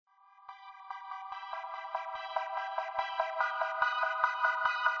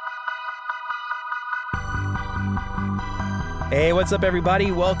Hey, what's up,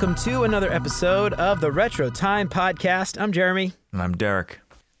 everybody? Welcome to another episode of the Retro Time Podcast. I'm Jeremy. And I'm Derek.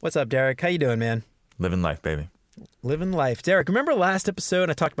 What's up, Derek? How you doing, man? Living life, baby. Living life. Derek, remember last episode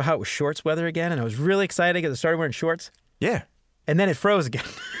I talked about how it was shorts weather again, and I was really excited because I started wearing shorts? Yeah. And then it froze again.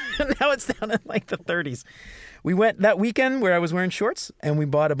 Now it's down in like the 30s. We went that weekend where I was wearing shorts, and we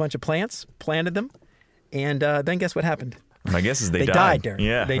bought a bunch of plants, planted them, and then guess what happened? My guess is they died, Derek.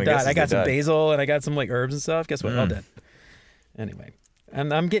 Yeah, they died. I got some basil, and I got some like herbs and stuff. Guess what? All dead. Anyway,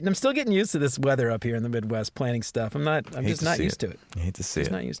 and I'm still getting used to this weather up here in the Midwest, planting stuff. I'm just not used to it. I hate to see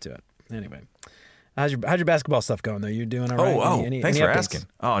it. Not used to it. Anyway, how's your basketball stuff going though? You doing all right? Thanks for asking.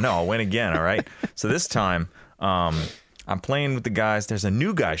 Oh no, I'll win again. All right. So this time, I'm playing with the guys. There's a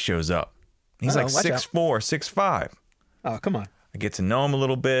new guy shows up. He's like 6'4", 6'5". Oh, come on. I get to know him a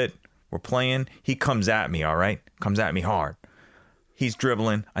little bit. We're playing. He comes at me. All right, comes at me hard. He's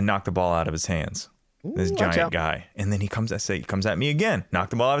dribbling. I knock the ball out of his hands. This giant guy. And then he comes at me again.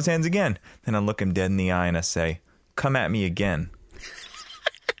 Knock the ball out of his hands again. Then I look him dead in the eye and I say, come at me again.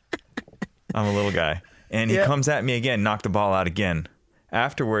 I'm a little guy. And he comes at me again, knock the ball out again.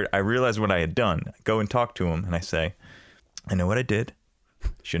 Afterward, I realize what I had done. I go and talk to him and I say, I know what I did.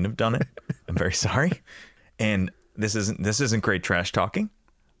 Shouldn't have done it. I'm very sorry. And this isn't great trash talking.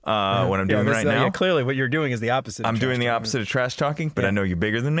 What I'm doing right now. Yeah, clearly what you're doing is the opposite. I'm doing the opposite of trash talking, but I know you're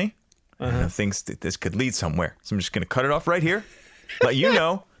bigger than me. I think this could lead somewhere. So I'm just going to cut it off right here. Let you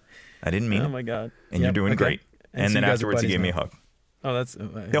know I didn't mean it. Oh, my God. And you're doing great. And then afterwards, he gave me a hug. Oh, that's...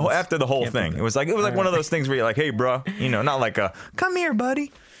 after the whole thing. It was like one of those things where you're like, hey, bro. Not like a, come here,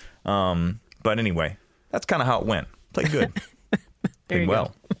 buddy. But anyway, that's kind of how it went. Played good. Played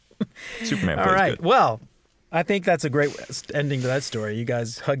well. Superman plays good. All right. Well, I think that's a great ending to that story. You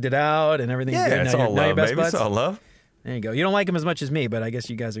guys hugged it out and everything's good. Yeah, it's all love, baby. It's all love. There you go. You don't like him as much as me, but I guess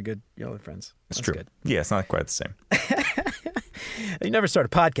you guys are good friends. That's true. Good. Yeah, it's not quite the same. You never start a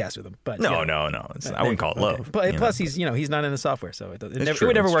podcast with him, but no. I wouldn't call it love. But plus, he's not in the software, so it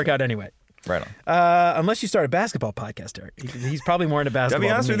would never work out anyway. Right on. Unless you start a basketball podcast, Eric. He's probably more into basketball. To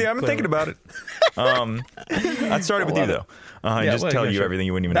be honest with you, I've been thinking about it. I'd start it with you though. Just tell you everything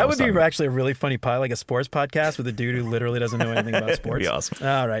you wouldn't even know. That would be actually a really funny like a sports podcast with a dude who literally doesn't know anything about sports. That'd be awesome.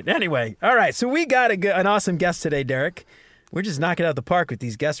 All right. Anyway, so we got an awesome guest today, Derek. We're just knocking out the park with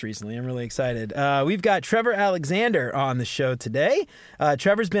these guests recently. I'm really excited. We've got Trevor Alexander on the show today.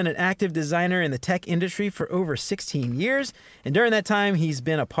 Trevor's been an active designer in the tech industry for over 16 years. And during that time, he's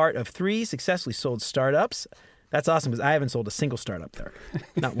been a part of 3 successfully sold startups. That's awesome because I haven't sold a single startup there.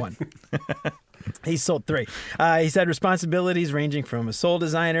 Not one. He's sold 3. He's had responsibilities ranging from a sole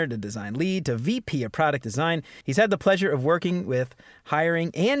designer to design lead to VP of product design. He's had the pleasure of working with, hiring,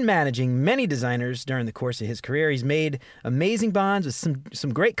 and managing many designers during the course of his career. He's made amazing bonds with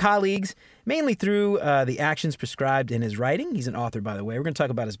some great colleagues, mainly through the actions prescribed in his writing. He's an author, by the way. We're going to talk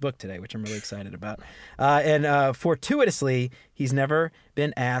about his book today, which I'm really excited about. And fortuitously, he's never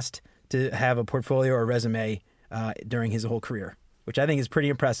been asked to have a portfolio or resume during his whole career, which I think is pretty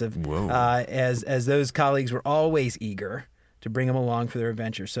impressive. Whoa. As those colleagues were always eager to bring him along for their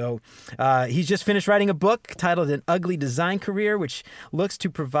adventure. So he's just finished writing a book titled An Ugly Design Career, which looks to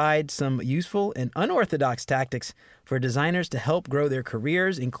provide some useful and unorthodox tactics for designers to help grow their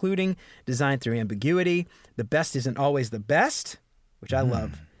careers, including design through ambiguity. The best isn't always the best, which I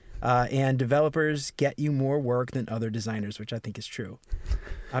love. And developers get you more work than other designers, which I think is true.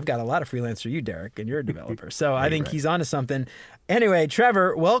 I've got a lot of freelance for you, Derek, and you're a developer. So I think he's onto something. Anyway,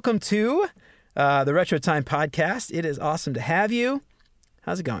 Trevor, welcome to the Retro Time Podcast. It is awesome to have you.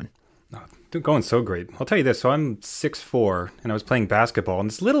 How's it going? Going so great. I'll tell you this. So I'm 6'4", and I was playing basketball, and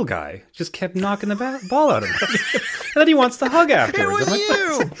this little guy just kept knocking the ball out of me. And then he wants to hug afterwards. It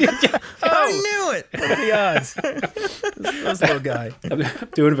was you! I knew it! What are the odds? This little guy. I'm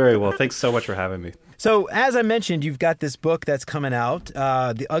doing very well. Thanks so much for having me. So, as I mentioned, you've got this book that's coming out,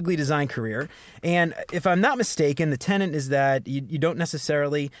 The Ugly Design Career. And if I'm not mistaken, the tenet is that you don't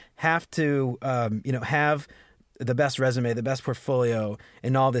necessarily have to, have the best resume, the best portfolio,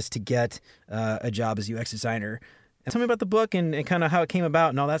 and all this to get a job as UX designer. And tell me about the book and kind of how it came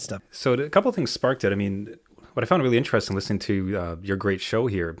about and all that stuff. So a couple of things sparked it. I mean, what I found really interesting listening to your great show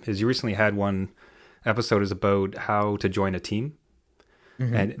here is you recently had one episode is about how to join a team.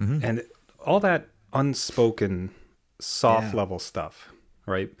 Mm-hmm. And all that unspoken soft level stuff,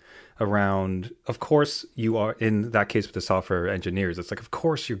 right? Around, of course, you are, in that case with the software engineers, it's like, of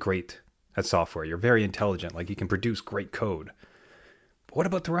course you're great at software. You're very intelligent. Like you can produce great code. But what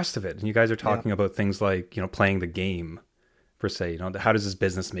about the rest of it? And you guys are talking about things like, playing the game per se, how does this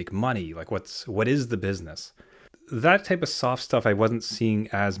business make money? Like what is the business? That type of soft stuff I wasn't seeing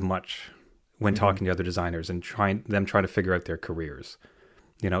as much when talking to other designers and trying to figure out their careers.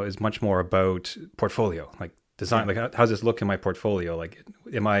 Is much more about portfolio, like design, like how's this look in my portfolio? Like,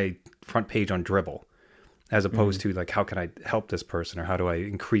 am I front page on Dribbble? As opposed to like, how can I help this person, or how do I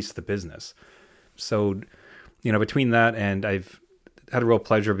increase the business? So, between that, and I've had a real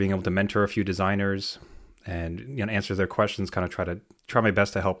pleasure of being able to mentor a few designers and, answer their questions, kind of try my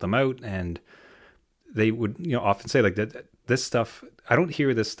best to help them out. And they would, often say like that, this stuff, I don't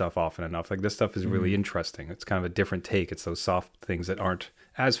hear this stuff often enough. Like, this stuff is really interesting. It's kind of a different take. It's those soft things that aren't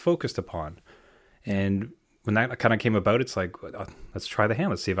as focused upon. And when that kind of came about, it's like, let's try the hand.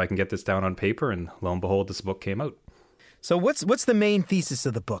 Let's see if I can get this down on paper. And lo and behold, this book came out. So what's the main thesis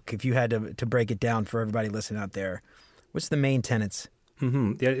of the book? If you had to break it down for everybody listening out there, what's the main tenets?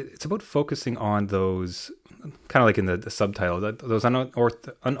 Mm-hmm. Yeah, it's about focusing on those, kind of like in the subtitle, those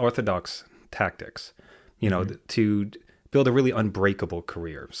unorthodox tactics, to build a really unbreakable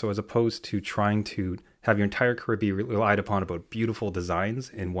career. So as opposed to trying to have your entire career be relied upon about beautiful designs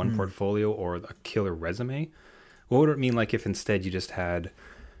in one portfolio or a killer resume, what would it mean like if instead you just had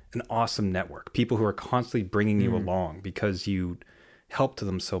an awesome network, people who are constantly bringing you along because you helped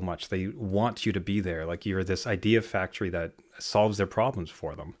them so much. They want you to be there. Like, you're this idea factory that solves their problems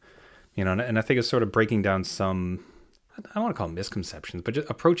for them. And I think it's sort of breaking down some, I don't want to call them misconceptions, but just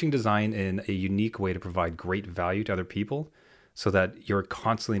approaching design in a unique way to provide great value to other people, so that you're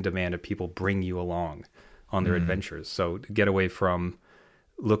constantly in demand of people bring you along on their adventures. So to get away from,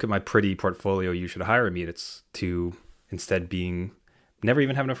 look at my pretty portfolio, you should hire me, it's to instead being, never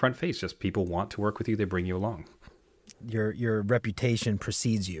even having a front face, just people want to work with you, they bring you along. Your reputation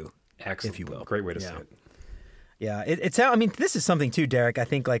precedes you. Excellent. If you will. Great way to say it. Yeah, it's I mean, this is something too, Derek. I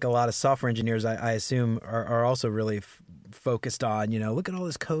think like a lot of software engineers, I assume, are also really focused on, look at all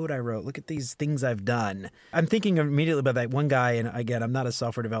this code I wrote. Look at these things I've done. I'm thinking immediately about that one guy, and again, I'm not a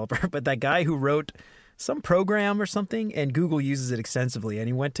software developer, but that guy who wrote some program or something, and Google uses it extensively, and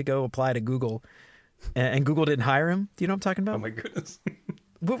he went to go apply to Google, and Google didn't hire him. Do you know what I'm talking about? Oh my goodness.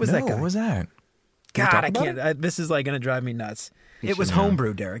 What was that guy? What was that? God, I can't. This is like going to drive me nuts. It was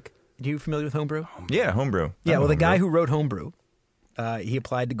Homebrew, Derek. Are you familiar with Homebrew? Yeah, Homebrew. Yeah, well, the guy who wrote Homebrew, he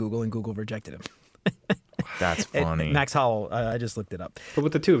applied to Google, and Google rejected him. That's funny. Max Howell, I just looked it up. But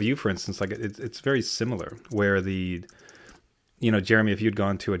with the two of you, for instance, like it's very similar, where Jeremy, if you'd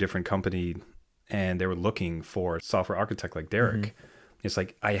gone to a different company and they were looking for a software architect like Derek, it's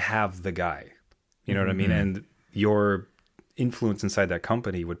like, I have the guy. You know what I mean? And your influence inside that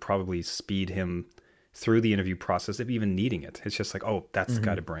company would probably speed him through the interview process, if even needing it. It's just like, oh, that's the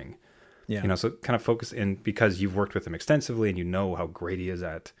guy to bring. Yeah. So kind of focus in, because you've worked with him extensively and you know how great he is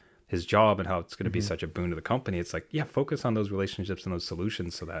at his job and how it's going to be such a boon to the company. It's like, yeah, focus on those relationships and those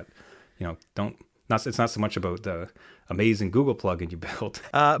solutions, so that, it's not so much about the amazing Google plugin you built.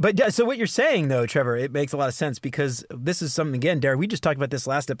 But so what you're saying though, Trevor, it makes a lot of sense, because this is something, again, Derek, we just talked about this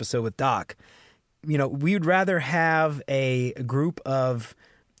last episode with Doc. We'd rather have a group of,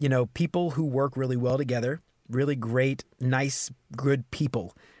 people who work really well together, really great, nice, good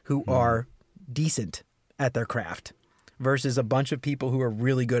people who are decent at their craft, versus a bunch of people who are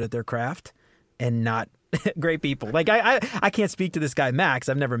really good at their craft and not great people. Like, I can't speak to this guy, Max.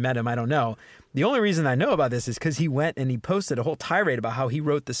 I've never met him. I don't know. The only reason I know about this is because he went and he posted a whole tirade about how he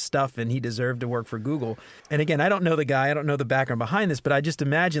wrote this stuff and he deserved to work for Google. And again, I don't know the guy. I don't know the background behind this, but I just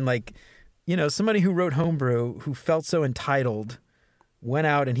imagine, like, somebody who wrote Homebrew, who felt so entitled, went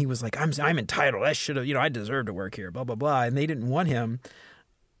out and he was like, I'm entitled. I should have, I deserve to work here, blah, blah, blah. And they didn't want him.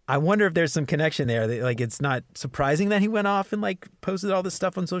 I wonder if there's some connection there. Like, it's not surprising that he went off and like posted all this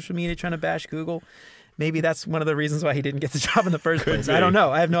stuff on social media trying to bash Google. Maybe that's one of the reasons why he didn't get the job in the first place. I don't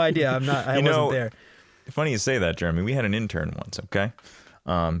know. I have no idea. I wasn't there. Funny you say that, Jeremy. We had an intern once, okay?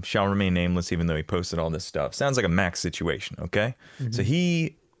 Shall remain nameless, even though he posted all this stuff. Sounds like a Max situation, okay? So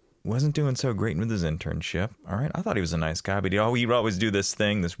he wasn't doing so great with his internship. All right, I thought he was a nice guy, but he'd always do this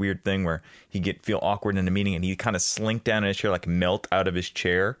weird thing where he'd feel awkward in a meeting and he'd kind of slink down in his chair, like melt out of his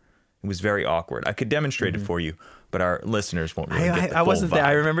chair. It was very awkward. I could demonstrate it for you, but our listeners won't really get the I wasn't full there. vibe.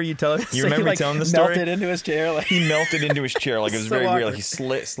 I remember you telling me. You remember me telling the story? Melted into his chair. Like. He melted into his chair. Like, it was So very awkward. weird. Like, he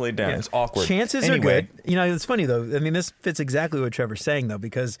slid down. Yeah. It's awkward. Chances are good. It's funny, though. I mean, this fits exactly what Trevor's saying, though,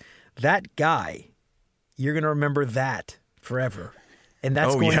 because that guy, you're going to remember that forever. And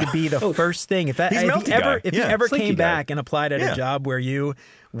that's going to be the first thing. If you ever came back and applied at a job where you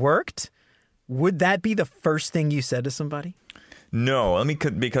worked, would that be the first thing you said to somebody? No,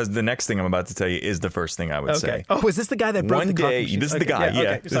 because the next thing I'm about to tell you is the first thing I would say. Oh, is this the guy that broke the coffee machine? This is the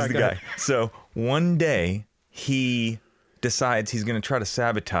guy. This is the guy. So one day he decides he's going to try to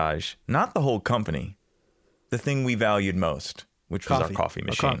sabotage not the whole company, the thing we valued most, which was our coffee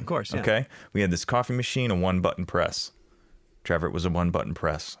machine. Of course, yeah. Okay, we had this coffee machine, a 1-button press. Trevor, it was a 1-button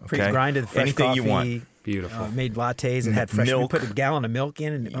press. Okay, Freeze grinded fresh anything coffee, you want. Beautiful. Made lattes and had fresh Milk. We put a gallon of milk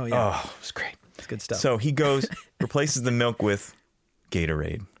in, and Oh, it was great. it's good stuff. So he goes, replaces the milk with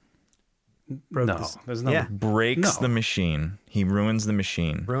Gatorade, Broke No, this- there's no. Yeah. breaks No. the machine. He ruins the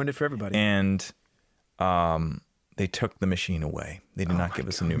machine, ruined it for everybody. and they took the machine away. They did not give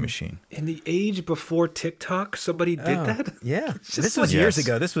us a new machine. In the age before TikTok, somebody did that? Yeah, just this was like- years Yes.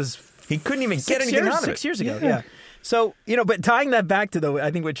 ago. This was He couldn't even get 6 anything years, out of 6 it. years ago. Yeah. So, but tying that back to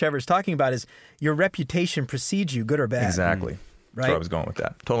I think what Trevor's talking about is your reputation precedes you, good or bad. Exactly. That's Right. where I was going with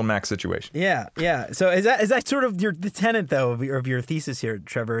that. Total Max situation. Yeah, yeah. So is that sort of the tenet though of your thesis here,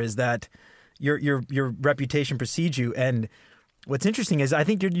 Trevor? Is that your reputation precedes you? And what's interesting is I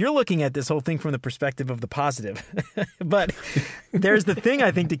think you're looking at this whole thing from the perspective of the positive, but there's the thing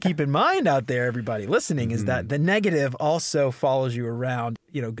I think to keep in mind out there, everybody listening, is that the negative also follows you around.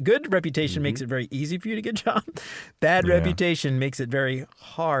 Good reputation makes it very easy for you to get a job. Bad Yeah. reputation makes it very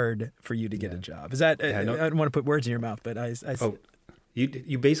hard for you to get a job. Is that? I no- don't want to put words in your mouth, but I Oh,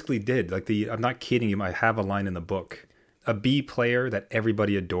 you basically did. I'm not kidding you. I have a line in the book. A B player that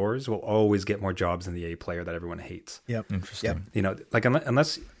everybody adores will always get more jobs than the A player that everyone hates. Yep. Interesting. Yep. Like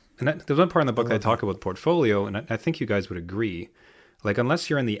unless there's one part in the book that I talk about portfolio, and I think you guys would agree. Like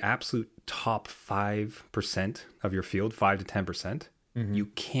unless you're in the absolute top 5% of your field, 5 to 10%, you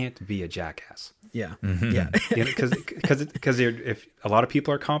can't be a jackass. Yeah. Mm-hmm. Yeah. Because if a lot of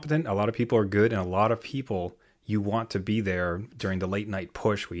people are competent, a lot of people are good, and a lot of people you want to be there during the late night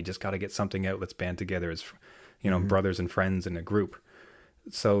push where you just got to get something out. Let's band together as brothers and friends in a group.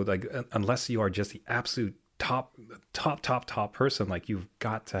 So like unless you are just the absolute top person, like you've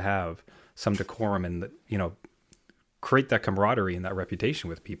got to have some decorum and create that camaraderie and that reputation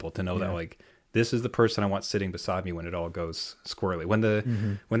with people to know that like this is the person I want sitting beside me when it all goes squirrely.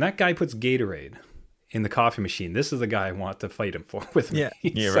 When that guy puts Gatorade in the coffee machine, this is the guy I want to fight him with me. Yeah.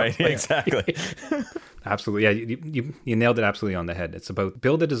 Yeah, So, right. Exactly. Absolutely. Yeah, you nailed it absolutely on the head. It's about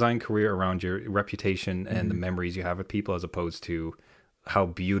build a design career around your reputation and the memories you have with people as opposed to how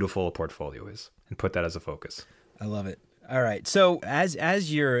beautiful a portfolio is, and put that as a focus. I love it. All right. So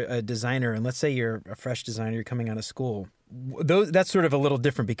as you're a designer, and let's say you're a fresh designer, you're coming out of school, that's sort of a little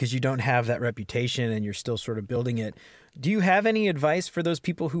different because you don't have that reputation and you're still sort of building it. Do you have any advice for those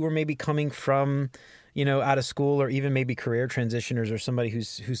people who are maybe coming from, out of school, or even maybe career transitioners, or somebody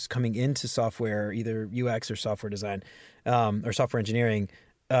who's coming into software, either UX or software design, or software engineering,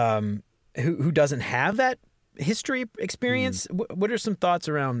 who doesn't have that history experience? What are some thoughts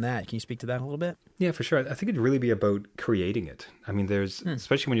around that? Can you speak to that a little bit? Yeah, for sure. I think it'd really be about creating it. I mean,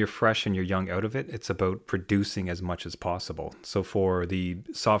 especially when you're fresh and you're young out of it, it's about producing as much as possible. So for the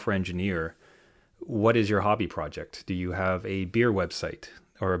software engineer, what is your hobby project? Do you have a beer website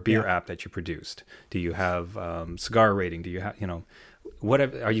or a beer app that you produced? Do you have cigar rating? Do you have,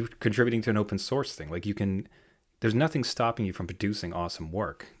 whatever? Are you contributing to an open source thing? Like there's nothing stopping you from producing awesome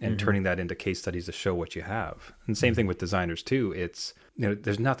work and turning that into case studies to show what you have. And same thing with designers too. It's,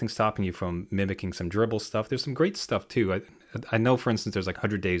 there's nothing stopping you from mimicking some dribble stuff. There's some great stuff too. I know, for instance, there's like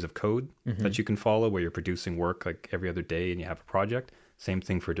 100 days of code that you can follow where you're producing work like every other day and you have a project. Same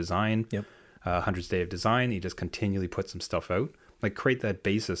thing for design. Yep. 100th Day of Design, you just continually put some stuff out. Like create that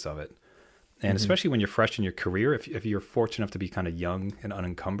basis of it. And especially when you're fresh in your career, if you're fortunate enough to be kind of young and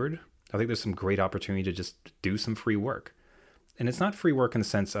unencumbered, I think there's some great opportunity to just do some free work. And it's not free work in the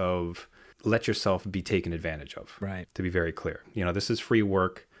sense of let yourself be taken advantage of. Right. To be very clear. This is free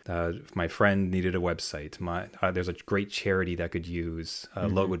work. My friend needed a website. There's a great charity that could use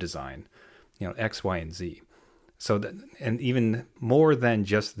logo design, X, Y, and Z. So and even more than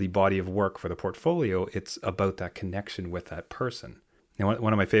just the body of work for the portfolio, it's about that connection with that person.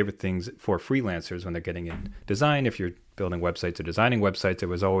 One of my favorite things for freelancers when they're getting in design, if you're building websites or designing websites, it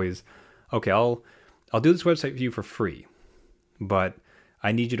was always, okay, I'll do this website for you for free, but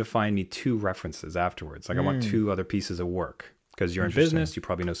I need you to find me 2 references afterwards. Like I want 2 other pieces of work because you're in business, you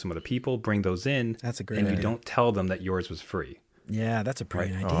probably know some other people, bring those in. That's a great and idea. you don't tell them that yours was free. Yeah, that's a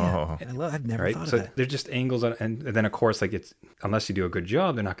brilliant idea. Oh. I've never Right. thought So of that. they're just angles and then of course, like it's, unless you do a good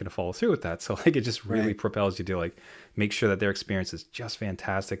job, they're not going to follow through with that. So like it just really Right. propels you to like make sure that their experience is just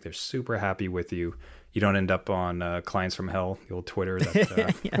fantastic. They're super happy with you. You don't end up on Clients from Hell, the old Twitter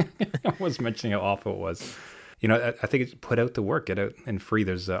that I was mentioning how awful it was. I think it's put out the work, get out and free.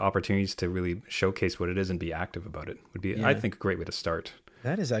 There's opportunities to really showcase what it is and be active about it. Would be, I think, a great way to start.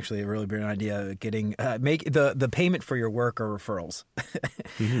 That is actually a really brilliant idea. Getting make the payment for your work or referrals.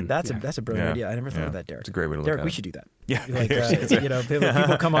 That's a brilliant idea. I never thought of that, Derek. It's a great way to look Derek, at we it. should do that. Yeah.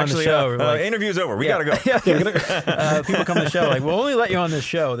 People come on the show. Interview's over. We gotta go. People come on the show like, we'll only let you on this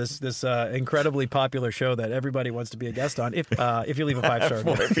show, this incredibly popular show that everybody wants to be a guest on. If you leave a 5-star.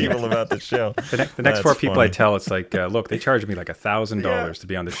 More people about the show. The next 4 people I tell, it's like, look, they charged me like $1,000 to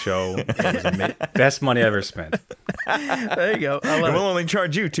be on the show. It was the best money I ever spent. There you go. And we'll only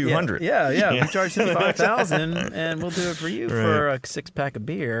charge you $200. Yeah. We charge him $5,000, and we'll do it for you for a 6-pack of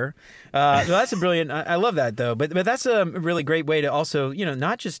beer. So that's a brilliant. I love that though. But that's a really great way to also,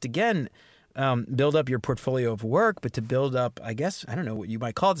 not just again build up your portfolio of work, but to build up, I guess, I don't know what you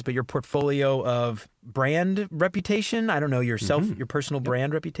might call this, but your portfolio of brand reputation. I don't know, your personal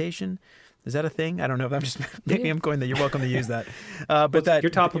brand reputation. Is that a thing? I don't know if I'm just maybe I'm going that. You're welcome to use that. But that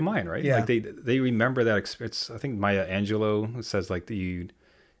you're top of mind, right? Yeah. Like they remember that experience. I think Maya Angelou says like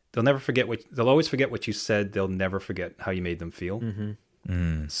they'll never forget they'll always forget what you said. They'll never forget how you made them feel.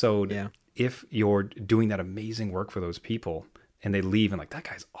 Mm-hmm. So if you're doing that amazing work for those people and they leave and like, that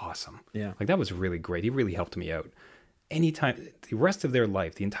guy's awesome. Yeah. Like that was really great. He really helped me out. Anytime, the rest of their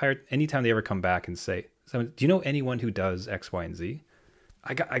life, anytime they ever come back and say, so, do you know anyone who does X, Y, and Z?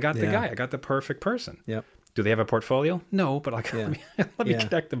 I got the guy. I got the perfect person. Yep. Do they have a portfolio? No, but let me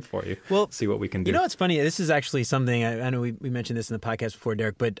connect them for you. Well, see what we can do. You know what's funny? This is actually something, I know we mentioned this in the podcast before,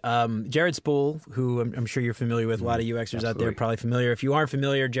 Derek, but Jared Spool, who I'm sure you're familiar with, a lot of UXers out there are probably familiar. If you aren't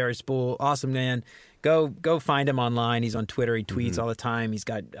familiar, Jared Spool, awesome man. Go find him online. He's on Twitter. He tweets all the time. He's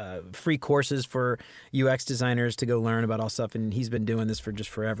got free courses for UX designers to go learn about all stuff, and he's been doing this for just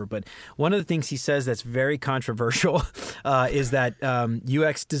forever. But one of the things he says that's very controversial is that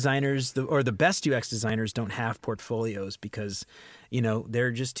UX designers, or the best UX designers, don't have portfolios because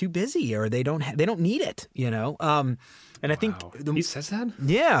they're just too busy, or they don't need it. And I think he says that.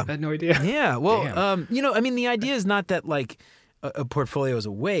 Yeah, I had no idea. Yeah, well, the idea is not that like a portfolio is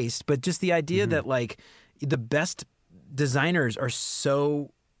a waste, but just the idea that like the best designers are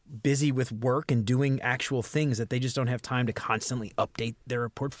so busy with work and doing actual things that they just don't have time to constantly update their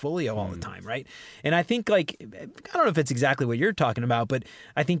portfolio all the time, right? And I think like, I don't know if it's exactly what you're talking about, but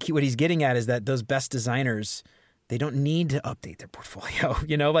I think what he's getting at is that those best designers, they don't need to update their portfolio,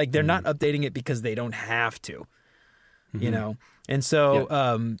 like they're not updating it because they don't have to, and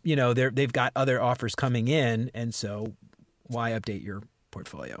so, they've got other offers coming in, and so why update your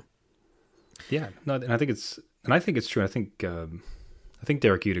portfolio? Yeah, no, and I think it's true. I think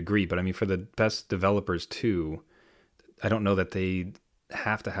Derek, you'd agree, but I mean, for the best developers too, I don't know that they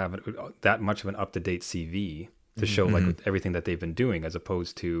have to have that much of an up-to-date CV to show like everything that they've been doing, as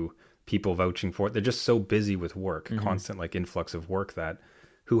opposed to people vouching for it. They're just so busy with work, constant like influx of work, that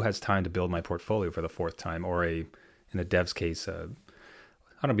who has time to build my portfolio for the 4th time, or in a dev's case,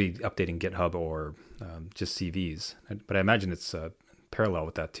 I don't be updating GitHub or just CVs, but I imagine it's parallel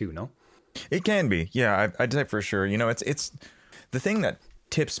with that too. No, it can be. Yeah, I'd say for sure. It's the thing that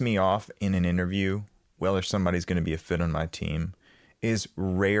tips me off in an interview whether somebody's going to be a fit on my team is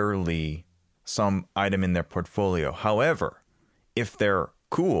rarely some item in their portfolio. However, if they're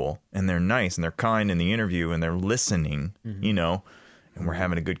cool and they're nice and they're kind in the interview and they're listening, and we're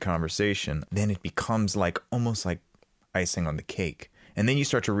having a good conversation, then it becomes like almost like icing on the cake. And then you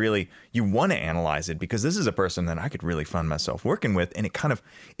start to you want to analyze it, because this is a person that I could really find myself working with, and it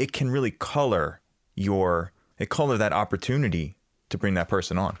can really color that opportunity to bring that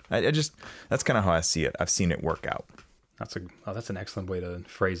person on. That's kind of how I see it. I've seen it work out. That's an excellent way to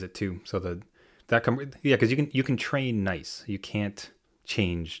phrase it too. So because you can train nice, you can't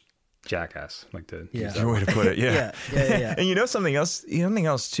change jackass, like the good way to put it. Yeah. Yeah. And something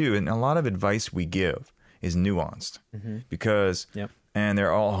else too, and a lot of advice we give is nuanced, because and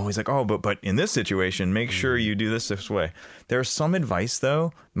they're all always like, oh, but in this situation, make sure you do this way. There's some advice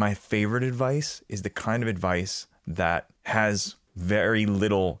though. My favorite advice is the kind of advice that has very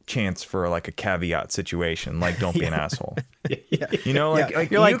little chance for like a caveat situation, like don't be an asshole. Like,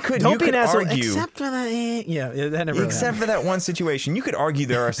 don't be an asshole, argue, except for that. That never except for that one situation. You could argue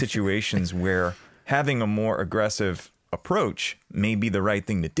there are situations where having a more aggressive approach may be the right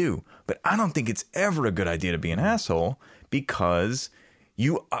thing to do, but I don't think it's ever a good idea to be an asshole, because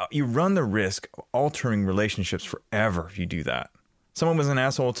you run the risk of altering relationships forever if you do that. Someone was an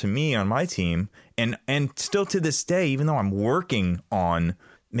asshole to me on my team, and still to this day, even though I'm working on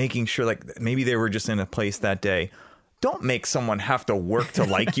making sure, like maybe they were just in a place that day, don't make someone have to work to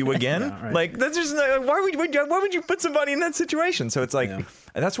like you again. Yeah, right. Like that's just why would you put somebody in that situation? So it's like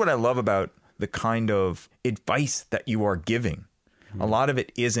that's what I love about the kind of advice that you are giving. A lot of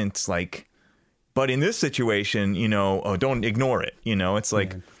it isn't like But in this situation, don't ignore it. It's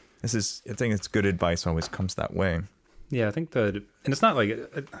like, I think it's good advice always comes that way. Yeah, I think and it's not like,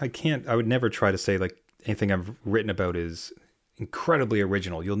 I would never try to say like anything I've written about is incredibly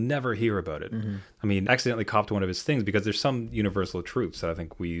original. You'll never hear about it. Mm-hmm. I mean, accidentally copped one of his things because there's some universal truths that I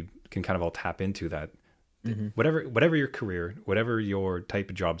think we can kind of all tap into that. Mm-hmm. Whatever your career, whatever your type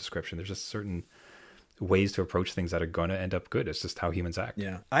of job description, there's just certain ways to approach things that are going to end up good. It's just how humans act.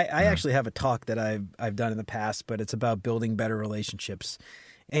 Yeah. I actually have a talk that I've done in the past, but it's about building better relationships.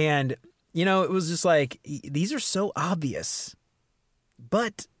 And, it was just like, these are so obvious.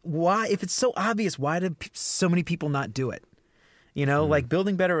 But why, if it's so obvious, why do so many people not do it? Like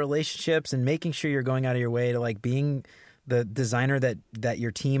building better relationships and making sure you're going out of your way to like being the designer that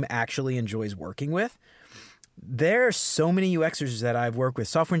your team actually enjoys working with. There are so many UXers that I've worked with,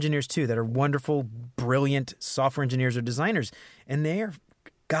 software engineers too, that are wonderful, brilliant software engineers or designers, and they are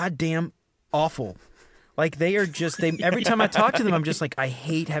goddamn awful. Like they are just, every time I talk to them, I'm just like, I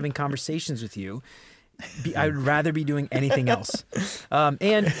hate having conversations with you. I would rather be doing anything else.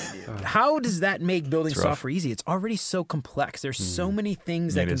 And how does that make building software easy? It's already so complex. There's so many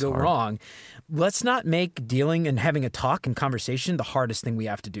things that can go wrong. Let's not make dealing and having a talk and conversation the hardest thing we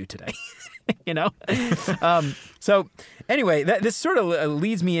have to do today. So anyway, this sort of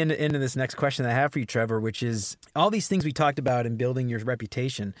leads me into this next question that I have for you, Trevor, which is all these things we talked about in building your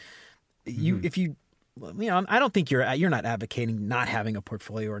reputation. I don't think you're not advocating not having a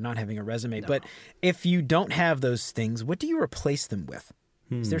portfolio or not having a resume, but if you don't have those things, what do you replace them with?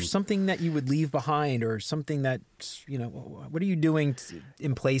 Is there something that you would leave behind or something that, what are you doing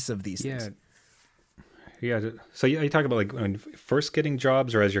in place of these things? Yeah. So you talk about like when first getting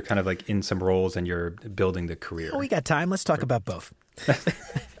jobs or as you're kind of like in some roles and you're building the career? Oh, we got time. Let's talk about both.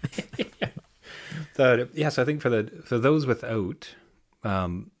 So I think for those without,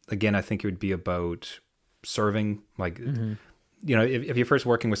 again, I think it would be about serving, like, if you're first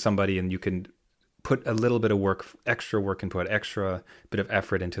working with somebody and you can put a little bit of extra work input, extra bit of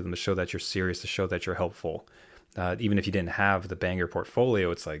effort into them to show that you're serious, to show that you're helpful. Even if you didn't have the banger portfolio,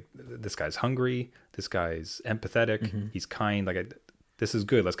 it's like, this guy's hungry, this guy's empathetic, he's kind, this is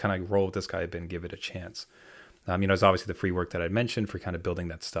good. Let's kind of roll with this guy and give it a chance. It's obviously the free work that I mentioned for kind of building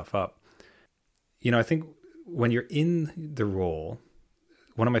that stuff up. I think when you're in the role,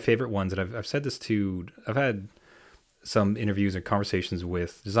 one of my favorite ones, and I've said this I've had some interviews and conversations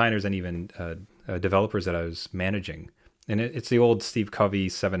with designers and even developers that I was managing. And it's the old Steve Covey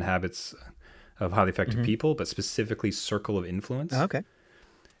 7 Habits of Highly Effective People, but specifically Circle of Influence. Oh, okay.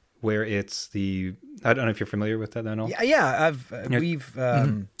 Where it's I don't know if you're familiar with that, Daniel. Yeah. We've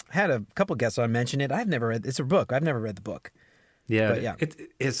had a couple guests on mention it. I've never read. It's a book. I've never read the book. Yeah.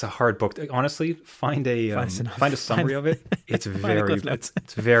 It's a hard book. Honestly, find a summary of it. It's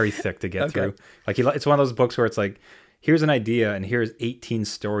very thick to get through. Like it's one of those books where it's like, here's an idea and here's 18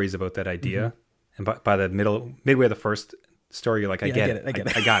 stories about that idea, and by the midway of the first story, you're like, I get it.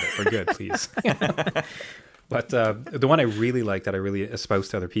 I got it. We're good, please. But the one I really like that I really espouse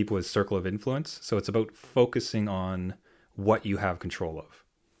to other people is Circle of Influence. So it's about focusing on what you have control of.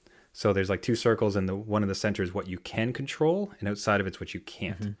 So there's like 2 circles, and the one in the center is what you can control, and outside of it's what you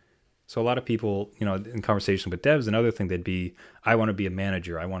can't. So a lot of people, in conversation with devs, another thing they'd be, I want to be a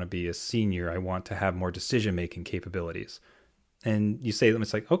manager, I want to be a senior, I want to have more decision-making capabilities. And you say to them,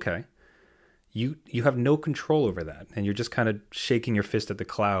 it's like, okay, you have no control over that, and you're just kind of shaking your fist at the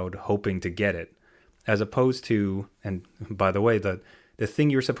cloud, hoping to get it, as opposed to, and by the way, the thing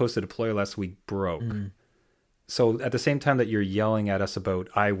you were supposed to deploy last week broke. So at the same time that you're yelling at us about,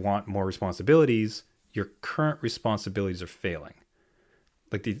 I want more responsibilities, your current responsibilities are failing.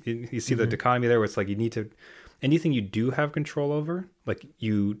 Like you see the dichotomy there where it's like you need to, anything you do have control over, like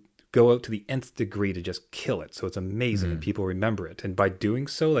you go out to the nth degree to just kill it. So it's amazing and people remember it. And by doing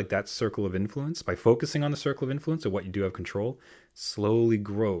so, like that circle of influence, by focusing on the circle of influence of what you do have control, slowly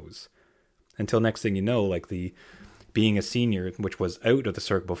grows until next thing you know, like being a senior, which was out of the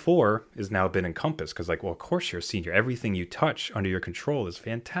circle before, is now been encompassed. Because like, well, of course you're a senior. Everything you touch under your control is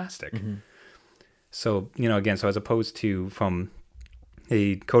fantastic. So, again, so as opposed to from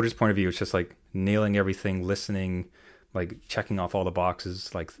a coder's point of view, it's just like nailing everything, listening, like checking off all the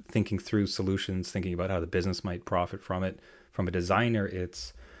boxes, like thinking through solutions, thinking about how the business might profit from it. From a designer,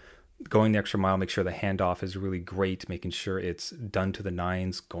 it's going the extra mile, make sure the handoff is really great, making sure it's done to the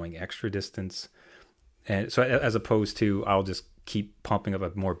nines, going extra distance. And so as opposed to, I'll just keep pumping up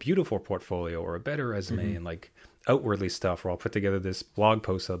a more beautiful portfolio or a better resume and like outwardly stuff, or I'll put together this blog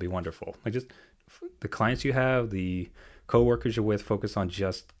post that'll be wonderful. Like just the clients you have, the coworkers you're with, focus on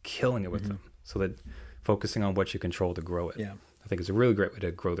just killing it with them. So that focusing on what you control to grow it. Yeah. I think it's a really great way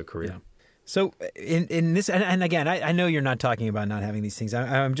to grow the career. Yeah. So in this, and again, I know you're not talking about not having these things.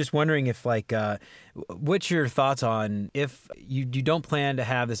 I'm just wondering if what's your thoughts on if you don't plan to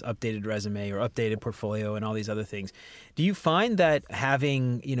have this updated resume or updated portfolio and all these other things? Do you find that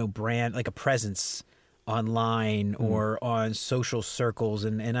having, brand, like a presence online or on social circles,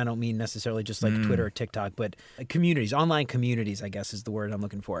 and I don't mean necessarily just like Twitter or TikTok, but communities, online communities, I guess is the word I'm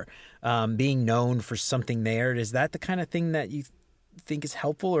looking for, being known for something there, is that the kind of thing that you think is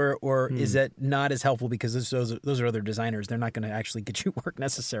helpful, or is it not as helpful because those are other designers? They're not going to actually get you work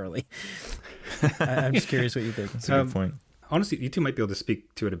necessarily. I'm just curious what you think. That's a good point. Honestly, you two might be able to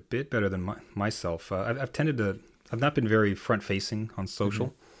speak to it a bit better than myself. I've not been very front facing on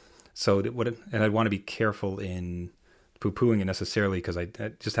social, and I want to be careful in poo-pooing it necessarily because I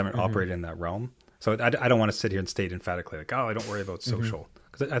just haven't operated in that realm. So I don't want to sit here and state emphatically like, oh, I don't worry about social,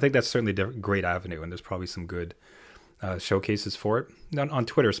 because I think that's certainly a great avenue, and there's probably some good showcases for it. On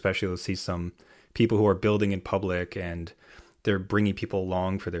Twitter especially, you'll see some people who are building in public and they're bringing people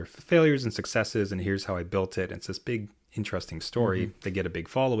along for their failures and successes, and here's how I built it. And it's this big, interesting story. They get a big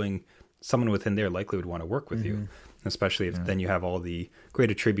following. Someone within there likely would want to work with you, especially if then you have all the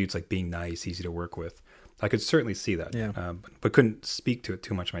great attributes like being nice, easy to work with. I could certainly see that, but couldn't speak to it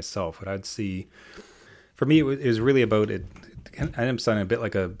too much myself. What I'd see, for me, it was really about it. I am sounding a bit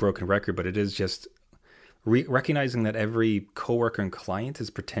like a broken record, but it is just recognizing that every coworker and client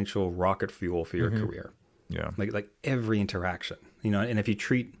is potential rocket fuel for your career. Yeah. Like every interaction, and if you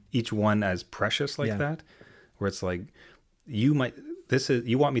treat each one as precious like that, where it's like, you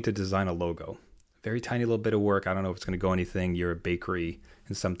want me to design a logo, very tiny little bit of work. I don't know if it's going to go anything. You're a bakery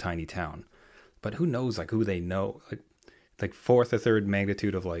in some tiny town, but who knows, like who they know, like fourth or third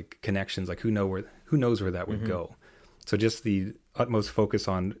magnitude of like connections, like who knows where that would go. So just the utmost focus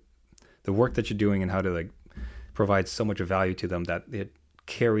on the work that you're doing and how to like provide so much value to them that it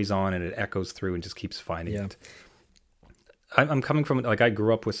carries on and it echoes through and just keeps finding it. I'm coming from, like, I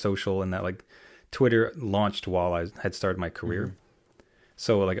grew up with social, and that like Twitter launched while I had started my career.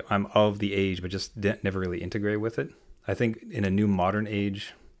 So like I'm of the age, but just never really integrated with it. I think in a new modern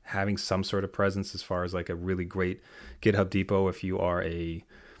age, having some sort of presence as far as like a really great GitHub depot, if you are a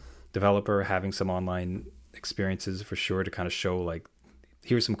developer, having some online experiences for sure to kind of show like,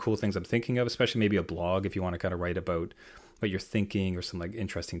 here's some cool things I'm thinking of, especially maybe a blog if you want to kind of write about what you're thinking or some like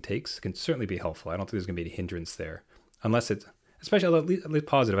interesting takes, can certainly be helpful. I don't think there's going to be any hindrance there, unless it's, especially at least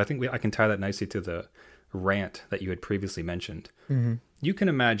positive. I think I can tie that nicely to the rant that you had previously mentioned. You can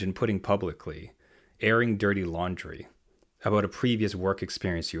imagine putting publicly, airing dirty laundry about a previous work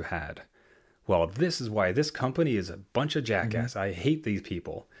experience you had. Well, this is why this company is a bunch of jackass. I hate these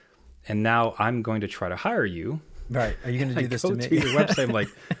people. And now I'm going to try to hire you. Right. Are you going to do this to me? I go to your website, I'm like,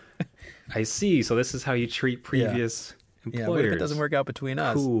 I see. So this is how you treat previous employers. Yeah, what if it doesn't work out between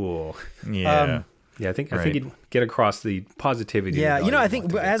us? Cool. Yeah. I think you'd get across the positivity. Yeah, I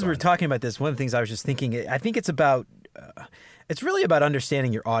think as we're talking about this, one of the things I was just thinking, I think it's about, it's really about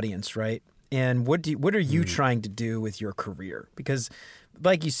understanding your audience, right? And what are you trying to do with your career? Because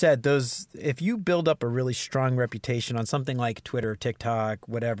like you said, if you build up a really strong reputation on something like Twitter, TikTok,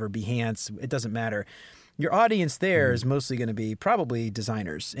 whatever, Behance, it doesn't matter. Your audience there is mostly going to be probably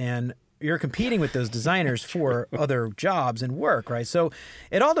designers, and you're competing with those designers for other jobs and work, right? So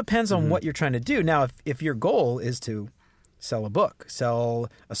it all depends on what you're trying to do. Now, if your goal is to sell a book,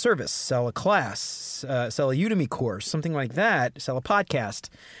 sell a service, sell a class, sell a Udemy course, something like that, sell a podcast,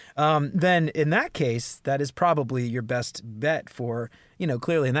 then in that case, that is probably your best bet for,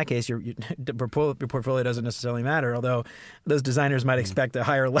 clearly in that case, your portfolio doesn't necessarily matter, although those designers might expect a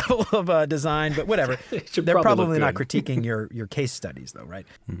higher level of design, but whatever. They're probably not critiquing your case studies though, right?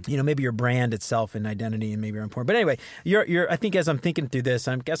 Maybe your brand itself and identity and maybe are important. But anyway, I think as I'm thinking through this,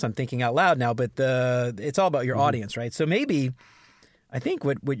 I guess I'm thinking out loud now, but it's all about your audience, right? So maybe I think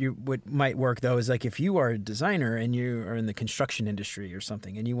what might work though is like if you are a designer and you are in the construction industry or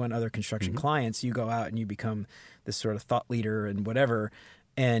something and you want other construction clients, you go out and you become this sort of thought leader and whatever,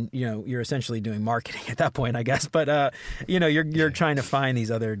 and you're essentially doing marketing at that point, I guess. But you're trying to find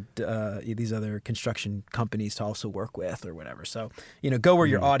these other construction companies to also work with or whatever. So go where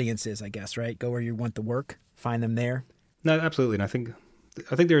your audience is, I guess, right? Go where you want the work, find them there. No, absolutely. And I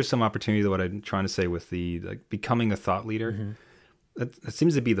think there is some opportunity to what I'm trying to say with the like becoming a thought leader. That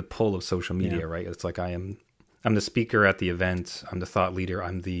seems to be the pull of social media, right? It's like I'm the speaker at the event, I'm the thought leader,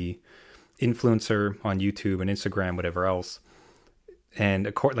 I'm the influencer on YouTube and Instagram, whatever else.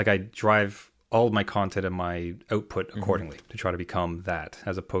 And like I drive all of my content and my output accordingly to try to become that,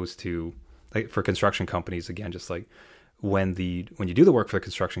 as opposed to like for construction companies, again, just like when you do the work for the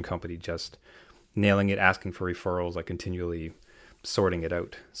construction company, just nailing it, asking for referrals, like continually sorting it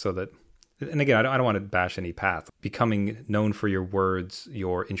out so that and again, I don't want to bash any path. Becoming known for your words,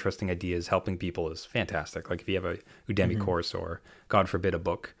 your interesting ideas, helping people is fantastic. Like if you have a Udemy course or, God forbid, a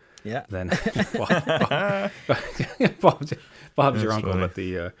book, then Bob's your uncle. But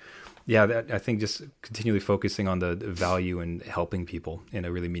I think just continually focusing on the value and helping people in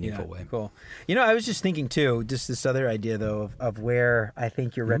a really meaningful way. Cool. I was just thinking too, just this other idea though of where I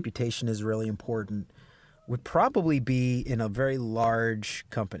think your reputation is really important would probably be in a very large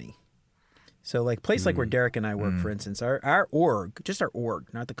company. So like place like where Derek and I work, for instance, our org, just our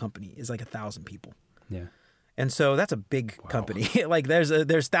org, not the company, is like 1,000 people. Yeah. And so that's a big company. Like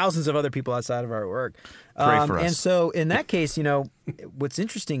there's thousands of other people outside of our org. Great for us. And so in that case, what's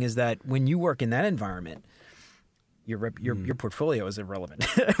interesting is that when you work in that environment, your portfolio is irrelevant.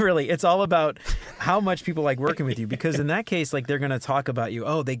 Really, it's all about how much people like working with you. Because in that case, like they're going to talk about you.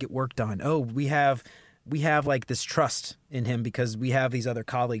 Oh, they get work done. Oh, we have like this trust in him because we have these other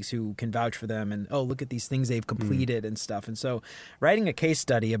colleagues who can vouch for them, and oh, look at these things they've completed and stuff. And so writing a case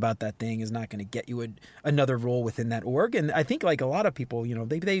study about that thing is not going to get you another role within that org. And I think like a lot of people,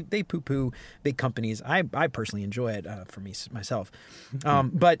 they poo-poo big companies. I personally enjoy it for myself.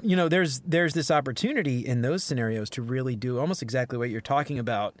 But there's this opportunity in those scenarios to really do almost exactly what you're talking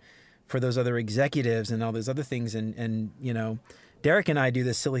about for those other executives and all those other things. And Derek and I do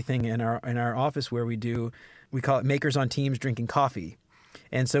this silly thing in our office where we call it Makers on Teams drinking coffee.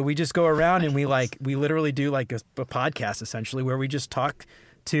 And so we just go around and we literally do like a podcast essentially where we just talk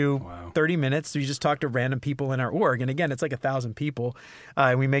to 30 minutes. We just talk to random people in our org. And again, it's like 1,000 people.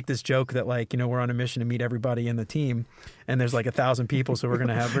 And we make this joke that like, we're on a mission to meet everybody in the team and there's like 1,000 people. So we're going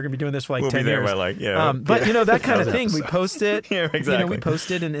to be doing this for like 10 years. But that kind of thing, we post it, yeah, exactly. We post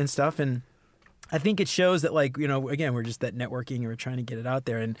it and stuff. And I think it shows that like, again, we're just that networking and we're trying to get it out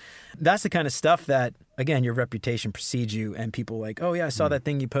there. And that's the kind of stuff that, again, your reputation precedes you and people like, oh yeah, I saw that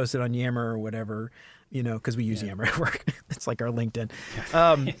thing you posted on Yammer or whatever, because we use Yammer at work. It's like our LinkedIn.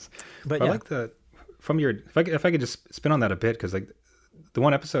 But I like the, from your, if I could just spin on that a bit, because like the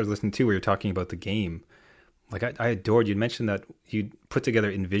one episode I was listening to where you're talking about the game, like I adored, you'd mentioned that you'd put together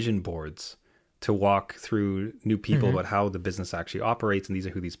envision boards to walk through new people about how the business actually operates. And these are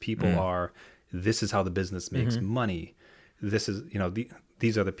who these people are. This is how the business makes money. This is,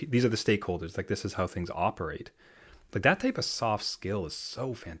 these are the stakeholders. Like this is how things operate. Like that type of soft skill is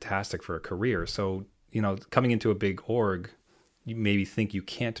so fantastic for a career. So, coming into a big org, you maybe think you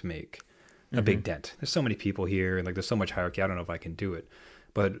can't make a big dent. There's so many people here and like there's so much hierarchy. I don't know if I can do it.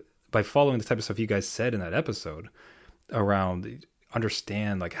 But by following the type of stuff you guys said in that episode around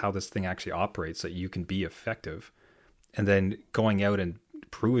understand like how this thing actually operates so that you can be effective, and then going out and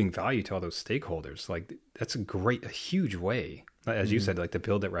proving value to all those stakeholders, like that's a huge way, as you said, like to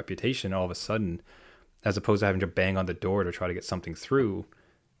build that reputation. All of a sudden, as opposed to having to bang on the door to try to get something through,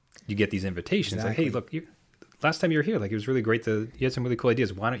 you get these invitations. Exactly. Like, hey, look, last time you were here, like it was really great. You had some really cool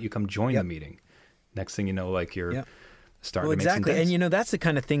ideas. Why don't you come join the meeting? Next thing you know, like you're starting to make some dents. And that's the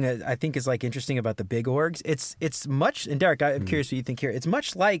kind of thing that I think is like interesting about the big orgs. It's much, and Derek, I'm curious what you think here. It's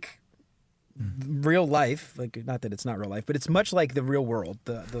much like real life, like not that it's not real life, but it's much like the real world,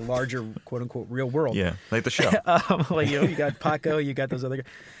 the larger quote unquote real world. Yeah, like the show. You got Paco, you got those other.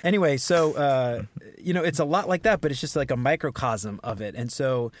 Anyway, so it's a lot like that, but it's just like a microcosm of it, and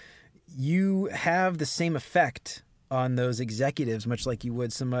so you have the same effect on those executives, much like you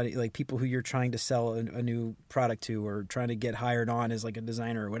would somebody like people who you're trying to sell a new product to or trying to get hired on as like a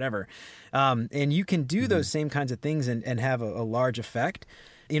designer or whatever, and you can do those same kinds of things and have a large effect.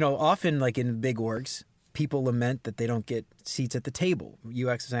 Often like in big orgs, people lament that they don't get seats at the table.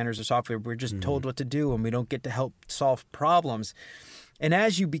 UX designers or software, we're just told what to do and we don't get to help solve problems. And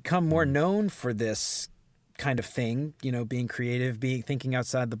as you become more known for this kind of thing, being creative, thinking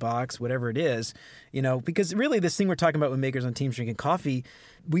outside the box, whatever it is, because really this thing we're talking about with Makers on Teams drinking coffee,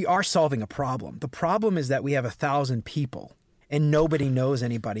 we are solving a problem. The problem is that we have 1,000 people and nobody knows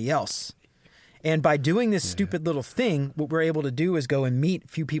anybody else. And by doing this stupid little thing, what we're able to do is go and meet a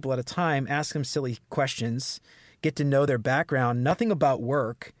few people at a time, ask them silly questions, get to know their background, nothing about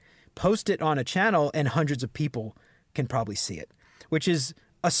work, post it on a channel, and hundreds of people can probably see it, which is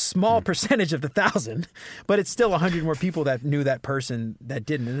a small percentage of the 1,000, but it's still 100 more people that knew that person that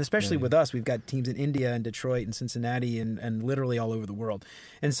didn't. And especially with us, we've got teams in India and Detroit and Cincinnati and literally all over the world.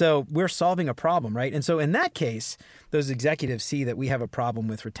 And so we're solving a problem, right? And so in that case, those executives see that we have a problem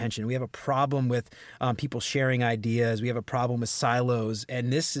with retention. We have a problem with people sharing ideas. We have a problem with silos.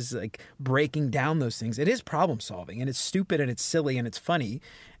 And this is like breaking down those things. It is problem solving, and it's stupid and it's silly and it's funny.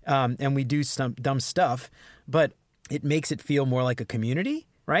 And we do some dumb stuff, but it makes it feel more like a community,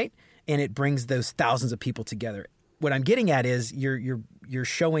 right? And it brings those thousands of people together. what I'm getting at is you're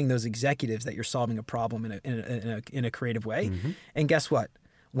showing those executives that you're solving a problem in a creative way. Mm-hmm. And guess what?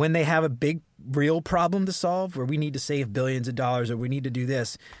 When they have a big, real problem to solve where we need to save billions of dollars or we need to do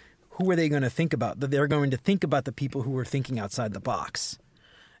this, who are they going to think about? They're going to think about the people who are thinking outside the box.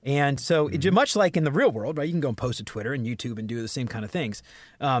 And so much like in the real world, right? You can go and post to Twitter and YouTube and do the same kind of things.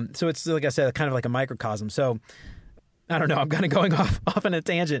 So it's, like I said, kind of like a microcosm. So I don't know. I'm kind of going off on a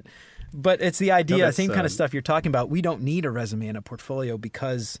tangent. But it's the idea, same kind of stuff you're talking about. We don't need a resume and a portfolio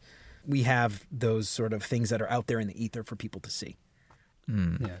because we have those sort of things that are out there in the ether for people to see.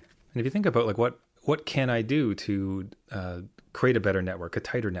 Mm. Yeah. And if you think about like what can I do to create a better network, a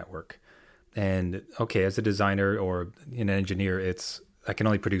tighter network? And okay, as a designer or an engineer, I can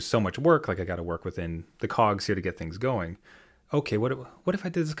only produce so much work. Like I got to work within the cogs here to get things going. Okay, what if I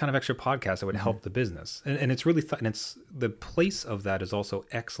did this kind of extra podcast that would help the business? And it's really and it's the place of that is also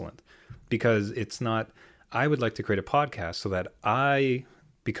excellent because it's not. I would like to create a podcast so that I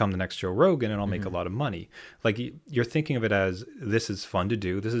become the next Joe Rogan and I'll make a lot of money. Like you're thinking of it as this is fun to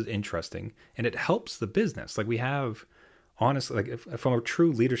do, this is interesting, and it helps the business. Like we have, honestly, like from a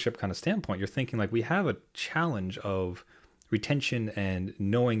true leadership kind of standpoint, you're thinking like we have a challenge of retention and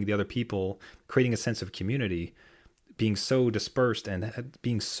knowing the other people, creating a sense of community. Being so dispersed and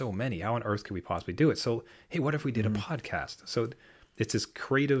being so many, how on earth could we possibly do it? So, hey, what if we did a podcast? So it's this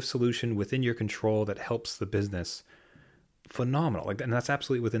creative solution within your control that helps the business. Phenomenal. And that's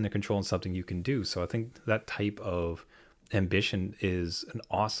absolutely within the control and something you can do. So I think that type of ambition is an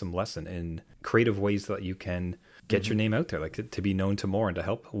awesome lesson in creative ways that you can get your name out there, like to be known to more and to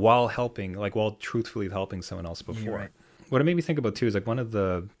help while truthfully helping someone else before. Right. What it made me think about too is like one of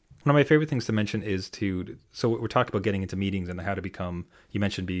my favorite things to mention is so we're talking about getting into meetings and how to become, you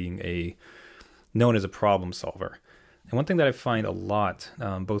mentioned being known as a problem solver. And one thing that I find a lot,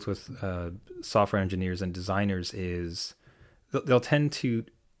 both with software engineers and designers, is they'll tend to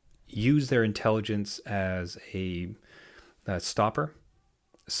use their intelligence as a stopper.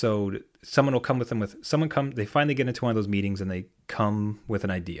 So someone will come they finally get into one of those meetings and they come with an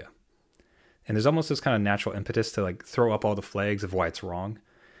idea. And there's almost this kind of natural impetus to like throw up all the flags of why it's wrong.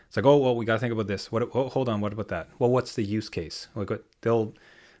 It's like, oh, well, we got to think about this. Hold on, what about that? Well, what's the use case? Like, they'll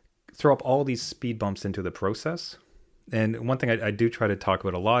throw up all these speed bumps into the process. And one thing I do try to talk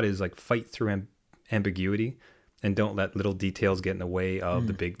about a lot is like fight through ambiguity and don't let little details get in the way of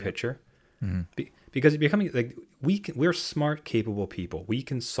the big picture. Mm-hmm. Because becoming like we're smart, capable people. We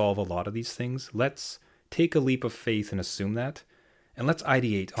can solve a lot of these things. Let's take a leap of faith and assume that, and let's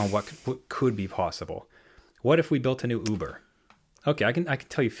ideate on what could be possible. What if we built a new Uber? Okay, I can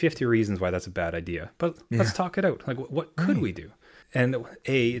tell you 50 reasons why that's a bad idea, but let's talk it out. Like, what could we do? And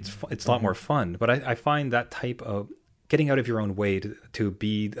it's a lot more fun. But I find that type of getting out of your own way to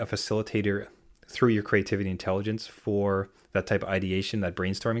be a facilitator through your creativity and intelligence for that type of ideation, that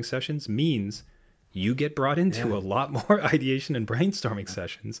brainstorming sessions, means you get brought into a lot more ideation and brainstorming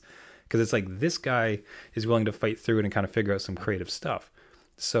sessions because it's like this guy is willing to fight through it and kind of figure out some creative stuff.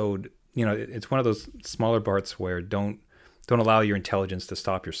 So, it's one of those smaller parts where don't allow your intelligence to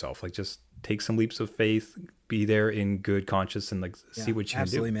stop yourself. Like just take some leaps of faith, be there in good conscience, and like see what you can do.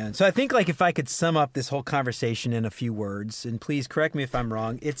 Absolutely, man. So I think like if I could sum up this whole conversation in a few words, and please correct me if I'm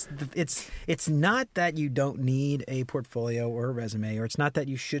wrong, it's not that you don't need a portfolio or a resume, or it's not that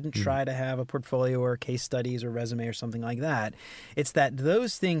you shouldn't try to have a portfolio or case studies or resume or something like that. It's that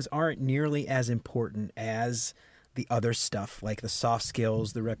those things aren't nearly as important as the other stuff, like the soft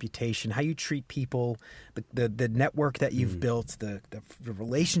skills, the reputation, how you treat people, the network that you've built, the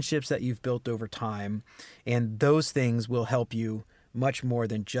relationships that you've built over time. And those things will help you much more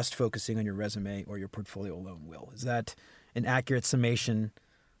than just focusing on your resume or your portfolio alone will. Is that an accurate summation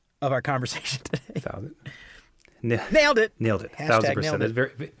of our conversation today? Nailed it. Nailed it. Hashtag 1,000%. nailed it.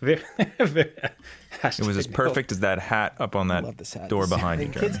 Very, very it was as perfect as that hat up on that door behind you,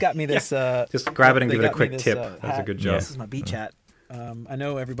 Jeremy. Kids got me this. Just grab it and give it a quick tip. That's a good job. This is my beach hat. I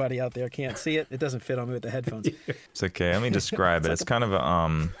know everybody out there can't see it. It doesn't fit on me with the headphones. It's okay. Let me describe it. It's kind of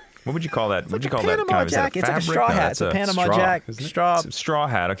a what would you call that? What would you call that? Panama Jack. It's like a straw hat. It's a Panama Jack straw. It's a straw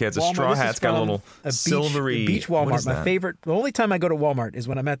hat. Okay, it's a straw hat. It's got a little silvery. Beach Walmart. My favorite. The only time I go to Walmart is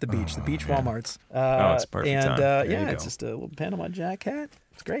when I'm at the beach. The beach Walmarts. It's perfect. And it's just a little Panama Jack hat.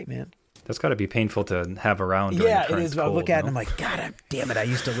 It's great, man. That's got to be painful to have around. During the it is. Cold, I look at it and I'm like, God damn it! I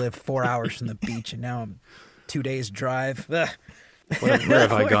used to live 4 hours from the beach, and now I'm 2 days drive. Where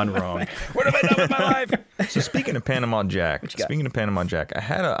have I gone wrong? What have I done with my life? So speaking of Panama Jack, I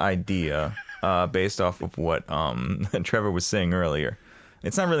had an idea based off of what Trevor was saying earlier.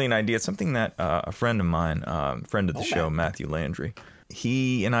 It's not really an idea. It's something that a friend of mine, friend of the show, Matthew Landry,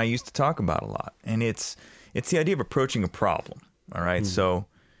 he and I used to talk about a lot. And it's it's the idea of approaching a problem. All right. So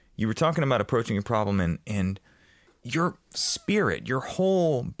you were talking about approaching a problem, and your spirit, your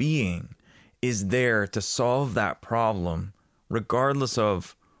whole being is there to solve that problem, regardless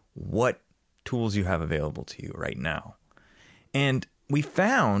of what tools you have available to you right now. And we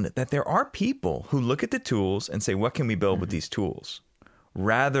found that there are people who look at the tools and say, what can we build with these tools?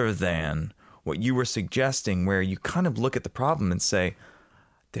 Rather than what you were suggesting, where you kind of look at the problem and say,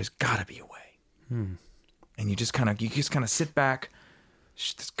 there's got to be a way. And you just kind of sit back.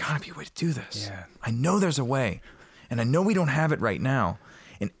 There's got to be a way to do this. Yeah. I know there's a way. And I know we don't have it right now.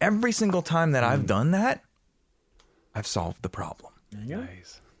 And every single time that I've done that, I've solved the problem.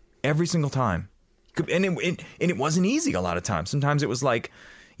 Nice. Every single time. And it wasn't easy a lot of times. Sometimes it was like,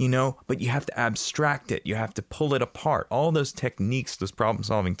 but you have to abstract it. You have to pull it apart. All those techniques, those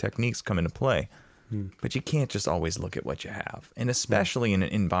problem-solving techniques come into play. But you can't just always look at what you have. And especially in an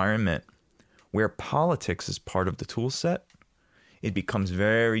environment where politics is part of the tool set, it becomes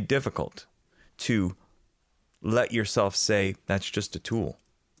very difficult to let yourself say, that's just a tool.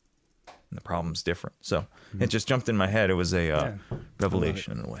 And the problem's different. So it just jumped in my head. It was a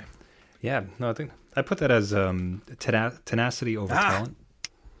revelation in a way. Yeah, no, I think I put that as tenacity over talent.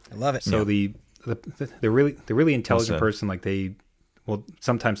 I love it. So the really intelligent person, like they will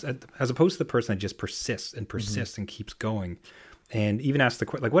sometimes, as opposed to the person that just persists and keeps going, and even ask the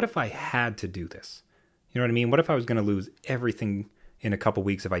question, like, what if I had to do this? You know what I mean? What if I was going to lose everything in a couple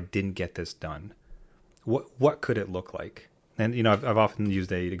weeks if I didn't get this done? What could it look like? And I've often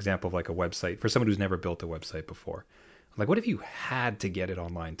used an example of like a website for someone who's never built a website before. Like, what if you had to get it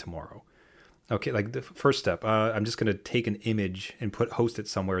online tomorrow? Okay, like the first step, I'm just going to take an image and host it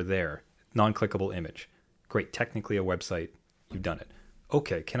somewhere there. Non-clickable image. Great, technically a website. You've done it.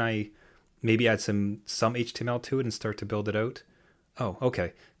 Okay, can I maybe add some HTML to it and start to build it out? Oh,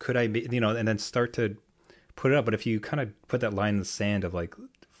 okay. Could I, and then start to put it up. But if you kind of put that line in the sand of like,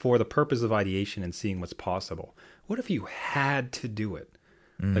 for the purpose of ideation and seeing what's possible, what if you had to do it?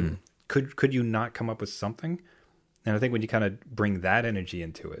 Like, could you not come up with something? And I think when you kind of bring that energy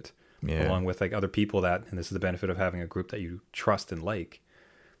into it, along with like other people and this is the benefit of having a group that you trust and like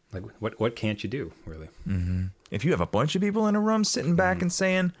what can't you do, really? Mm-hmm. If you have a bunch of people in a room sitting back and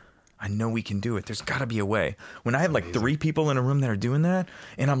saying, I know we can do it, there's got to be a way. When I have like 3 people in a room that are doing that,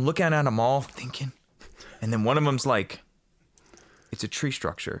 and I'm looking at them all thinking, and then one of them's like, it's a tree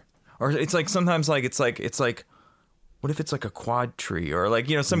structure. Or it's like sometimes like it's like what if it's like a quad tree or like,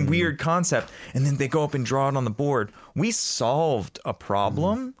 some weird concept, and then they go up and draw it on the board. We solved a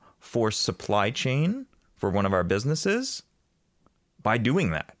problem for supply chain for one of our businesses by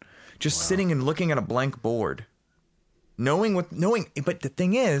doing that. Just sitting and looking at a blank board. Knowing, but the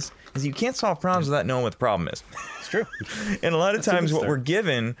thing is you can't solve problems without knowing what the problem is. It's true. And a lot of times what we're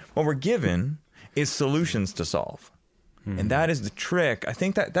given is solutions to solve. And that is the trick. I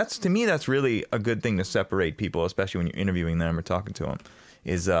think that's to me, that's really a good thing to separate people, especially when you're interviewing them or talking to them,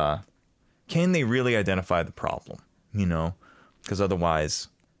 is can they really identify the problem? Because otherwise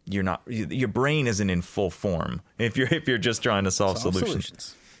your brain isn't in full form if you're just trying to solve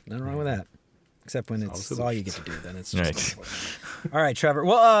solutions. Nothing wrong with that. Except when it's all you get to do, then it's just right. All right, Trevor.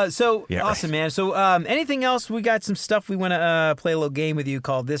 Well, awesome, right. man. So anything else? We got some stuff we want to play a little game with you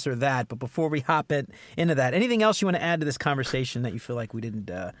called This or That. But before we hop into that, anything else you want to add to this conversation that you feel like we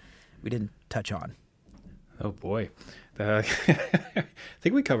didn't touch on? Oh, boy. I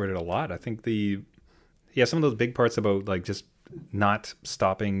think we covered it a lot. I think some of those big parts about like just not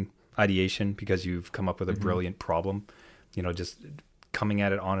stopping ideation because you've come up with a brilliant problem, just coming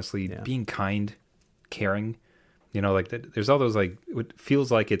at it honestly, being kind, caring, there's all those like, it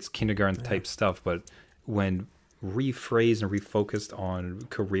feels like it's kindergarten type stuff, but when rephrased and refocused on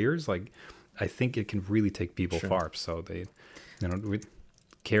careers, like I think it can really take people far. So they,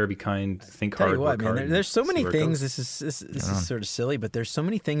 care, be kind, think hard, work hard. There's so many things. This is sort of silly, but there's so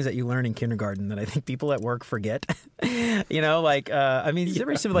many things that you learn in kindergarten that I think people at work forget. It's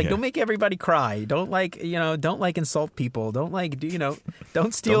very simple. Like, don't make everybody cry. Don't insult people. Don't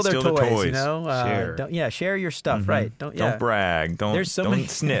don't steal their toys. Share. Share your stuff. Right. Don't brag. Don't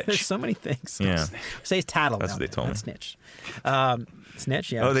snitch. There's so many things. Yeah. Say tattle. That's what they told me. Snitch.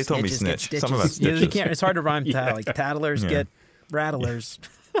 Snitch. Yeah. Oh, they told me snitch. Some of us snitches. You can't. It's hard to rhyme. Like tattlers get rattlers.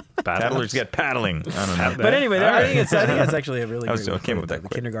 Tattlers get paddling. I don't know. But anyway, I think it's actually a really great way came up with that the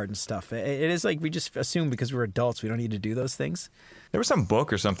kindergarten stuff. It is like we just assume because we're adults we don't need to do those things. There was some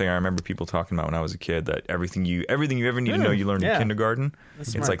book or something I remember people talking about when I was a kid that everything you ever need to know you learned in kindergarten.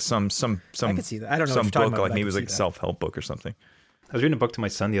 It's like some I could see that. I don't know some what you're book about, like maybe it was like that. self-help book or something. I was reading a book to my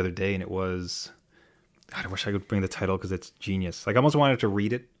son the other day, and it was God, I wish I could bring the title because it's genius. Like, I almost wanted to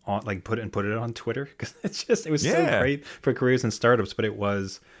read it on, like, put it on Twitter because it was so great for careers and startups. But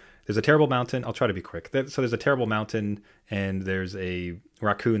there's a terrible mountain. I'll try to be quick. So there's a terrible mountain, and there's a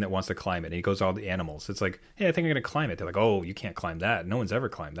raccoon that wants to climb it. And he goes to all the animals. It's like, hey, I think I'm going to climb it. They're like, oh, you can't climb that. No one's ever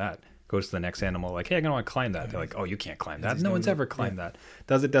climbed that. Goes to the next animal, like, hey, I'm going to want to climb that. They're like, oh, you can't climb that. No one's ever climbed that.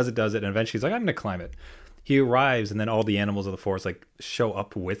 Does it. And eventually he's like, I'm going to climb it. He arrives, and then all the animals of the forest like show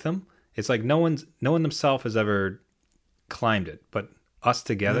up with him. It's like no one themselves has ever climbed it, but us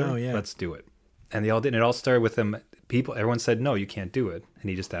together, let's do it. And they all did. And it all started with them. Everyone said, no, you can't do it. And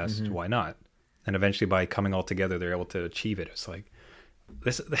he just asked, why not? And eventually by coming all together, they're able to achieve it. It's like,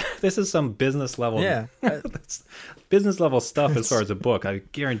 this is some business level, business level stuff as far as a book. I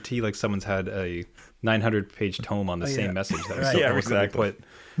guarantee like someone's had a 900-page tome on the same message that was exactly put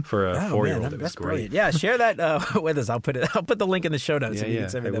for a 4-year-old. It was great. Brilliant. Yeah, share that with us. I'll put the link in the show notes so you can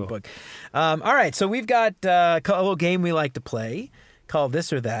send me that book. All right, so we've got a little game we like to play called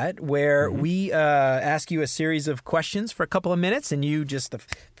This or That, where we ask you a series of questions for a couple of minutes, and you just the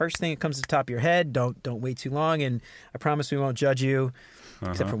first thing that comes to the top of your head. Don't wait too long, and I promise we won't judge you.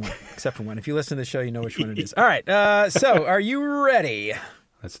 Except for one. If you listen to the show, you know which one it is. All right. So are you ready?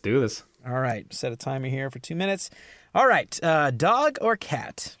 Let's do this. All right. Set a timer here for 2 minutes. All right. Dog or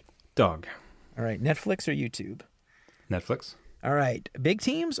cat? Dog. All right. Netflix or YouTube? Netflix. All right. Big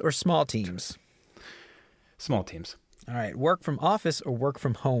teams or small teams? Small teams. All right. Work from office or work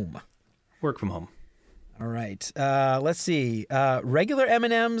from home? Work from home. All right. Let's see. Regular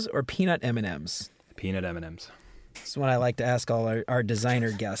M&Ms or peanut M&Ms? Peanut M&Ms. This is what I like to ask all our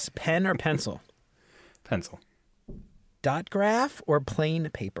designer guests. Pen or pencil? Pencil. Dot graph or plain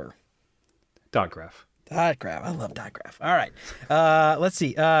paper? Dot graph. Dot graph. I love dot graph. All right. Let's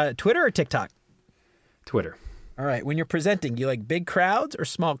see. Twitter or TikTok? Twitter. All right. When you're presenting, do you like big crowds or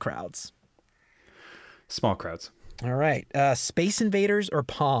small crowds? Small crowds. All right. Space Invaders or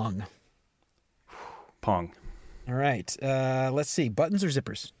Pong? Pong. All right. Let's see. Buttons or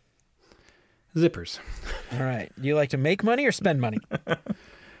zippers? Zippers. All right. Do you like to make money or spend money?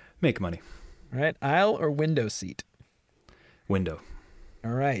 Make money. All right. Aisle or window seat? Window.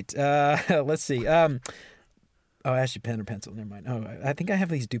 All right. Let's see. I asked you pen or pencil. Never mind. Oh, I think I have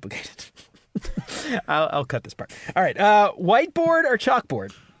these duplicated. I'll cut this part. All right. Whiteboard or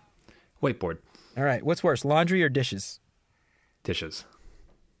chalkboard? Whiteboard. All right. What's worse, laundry or dishes? Dishes.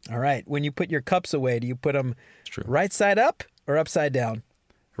 All right. When you put your cups away, do you put them right side up or upside down?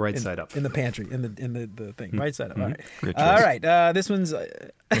 Right side up. In the pantry, in the thing. Right side up. All right. Good choice. All right. This one's...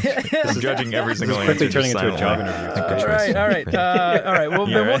 I'm judging every single answer. Quickly turning into a job interview. All right. All right. Well,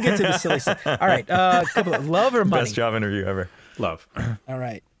 then we'll get to the silly stuff. All right. Couple of love or money? Best job interview ever. Love. All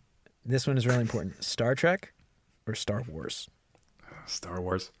right. This one is really important. Star Trek or Star Wars? Star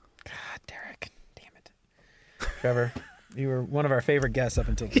Wars. God, Derek. Damn it. Trevor, you were one of our favorite guests up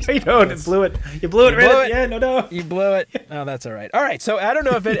until this. You blew it. You blew it. Yeah, no. You blew it. Oh, that's all right. All right. So I don't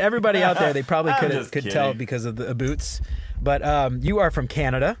know if everybody out there, they probably could tell because of the boots, but you are from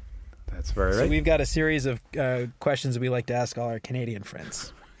Canada. That's very right. So we've got a series of questions that we like to ask all our Canadian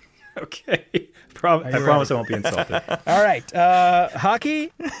friends. Okay. I promise I won't be insulted. All right.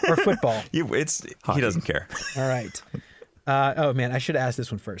 Hockey or football? He doesn't care. All right. Oh, man, I should have asked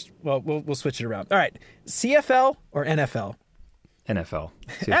this one first. Well, we'll switch it around. All right. CFL or NFL? NFL.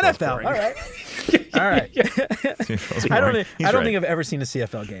 NFL. All right. All right. I don't think I've ever seen a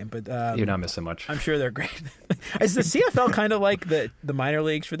CFL game, but you're not missing much. I'm sure they're great. Is the CFL kind of like the minor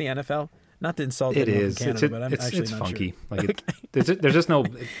leagues for the NFL? Not to insult it is. From Canada, but I'm actually it's not funky. Sure. Like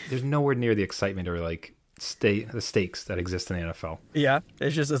there's nowhere near the excitement or like the stakes that exist in the NFL. Yeah,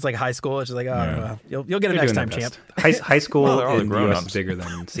 it's like high school. It's just like well, you'll get it next time, champ. High school in the US is bigger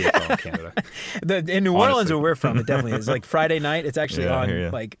than CFL in Canada. In New Orleans, where we're from, it definitely is. Like Friday night, it's actually on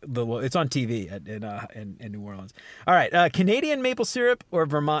it's on TV in New Orleans. All right, Canadian maple syrup or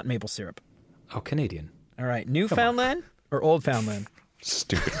Vermont maple syrup? Oh, Canadian. All right, Newfoundland or Oldfoundland?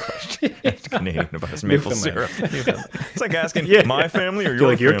 Stupid question. It's Canadian about maple syrup. It's like asking my family or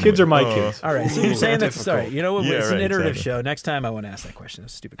your kids or my kids. All right, so you're saying that's sorry. You know what? It's an iterative show. Next time I won't ask that question.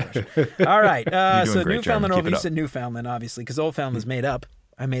 It's a stupid question. All right. So Newfoundland, you said Newfoundland, obviously, because Oldfoundland's made up.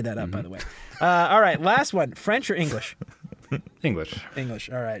 I made that up, by the way. All right, last one. French or English?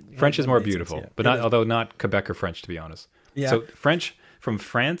 English. All right. French is more beautiful, but although not Quebec or French, to be honest. Yeah. So French from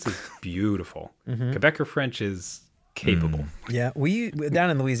France is beautiful. Quebec or French is capable. Yeah, we down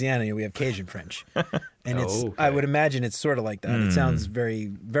in Louisiana we have Cajun French, and I would imagine it's sort of like that. It sounds very,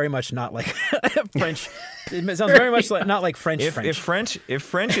 very much not like French. It sounds very much not like French. If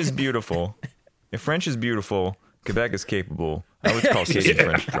French is beautiful, Quebec is capable. I would call Casey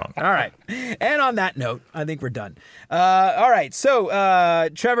French drunk. All right. And on that note, I think we're done. All right. So,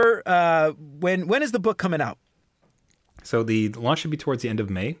 Trevor, when is the book coming out? So the launch should be towards the end of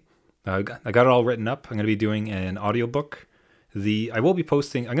May. I got it all written up. I'm going to be doing an audiobook. I will be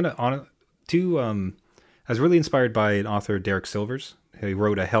posting. I'm going to I was really inspired by an author, Derek Silvers. He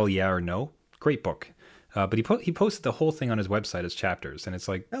wrote a Hell Yeah or No. Great book. But he posted the whole thing on his website as chapters, and it's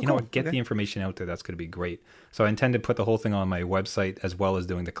like, know what, get the information out there. That's going to be great. So I intend to put the whole thing on my website as well as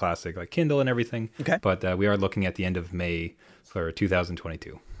doing the classic, like Kindle and everything. Okay. But we are looking at the end of May for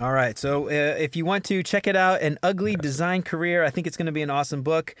 2022. All right. So if you want to check it out, An Ugly Design Career, I think it's going to be an awesome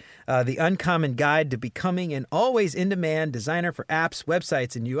book. The Uncommon Guide to Becoming an Always In-Demand Designer for Apps,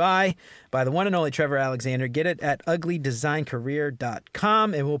 Websites, and UI by the one and only Trevor Alexander. Get it at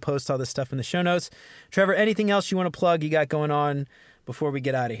uglydesigncareer.com, and we'll post all this stuff in the show notes. Trevor, anything else you want to plug you got going on before we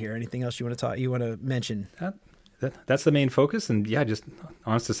get out of here? Anything else you want to mention? That's the main focus. And yeah, just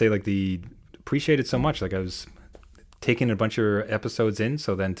honest to say, like, appreciate it so much. Like, I was taking a bunch of episodes in,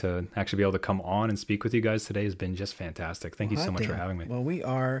 so then to actually be able to come on and speak with you guys today has been just fantastic. Thank you so much for having me. Well, we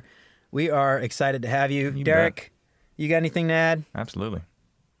are excited to have you. You Derek, bet. You got anything to add? Absolutely.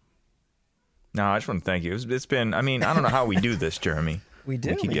 No, I just want to thank you. It's been, I don't know how we do this, Jeremy. We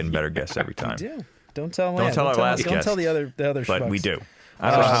do. We keep getting better guests every time. We do. Don't tell our last guest. Don't tell the other But schmucks. we do. I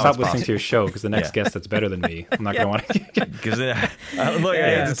don't know how stop listening to your show, because the next guest that's better than me, I'm not going to want to. Because look, I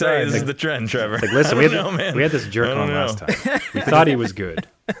have to tell you, this is the trend, Trevor. Like, listen, we had this jerk on last time. We thought he was good.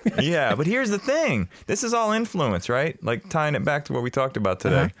 Yeah, but here's the thing. This is all influence, right? Like, tying it back to what we talked about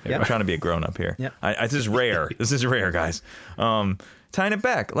today. I'm trying to be a grown-up here. Yep. This is rare. This is rare, guys. Tying it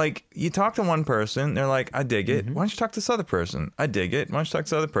back. Like, you talk to one person, they're like, I dig it. Why don't you talk to this other person? I dig it. Why don't you talk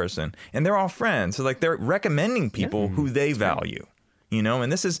to this other person? And they're all friends. So, like, they're recommending people who they value. You know,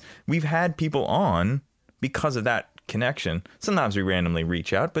 and we've had people on because of that connection. Sometimes we randomly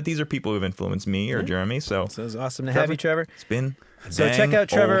reach out, but these are people who've influenced me or Jeremy. So it's awesome to have you, Trevor. It's been so check out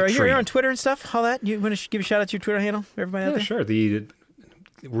Trevor. Are you on Twitter and stuff? All that? You want to give a shout out to your Twitter handle? Everybody out there? Sure.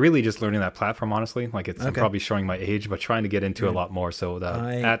 Really just learning that platform, honestly. Like, I'm probably showing my age, but trying to get into a lot more. So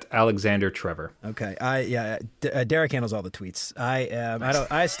at Alexander Trevor. Okay. Derek handles all the tweets.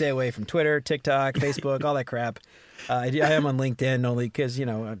 I stay away from Twitter, TikTok, Facebook, all that crap. I am on LinkedIn only because,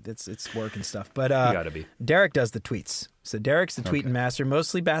 it's work and stuff. But you gotta be. Derek does the tweets. So Derek's the tweeting master,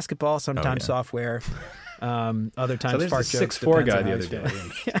 mostly basketball, sometimes software, other times fart jokes. 6'4" guy the other day.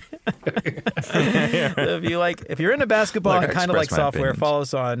 If you're into basketball and kind of like software, opinions.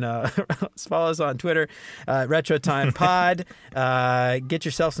 follow us on Twitter, Retro Time Pod. Get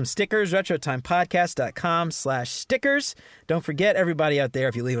yourself some stickers, retrotimepodcast.com/stickers. Don't forget, everybody out there,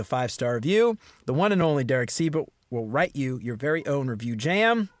 if you leave a 5-star review, the one and only Derek Siebert will write you your very own review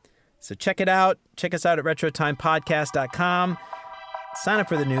jam. So check it out. Check us out at retrotimepodcast.com. Sign up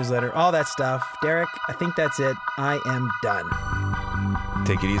for the newsletter, all that stuff. Derek, I think that's it. I am done.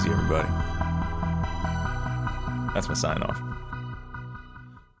 Take it easy, everybody. That's my sign off.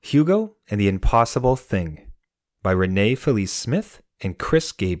 Hugo and the Impossible Thing by Renee Felice Smith and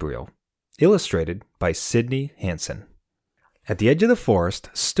Chris Gabriel. Illustrated by Sidney Hansen. At the edge of the forest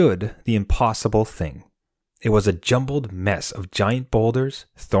stood the impossible thing. It was a jumbled mess of giant boulders,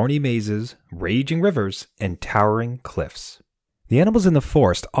 thorny mazes, raging rivers, and towering cliffs. The animals in the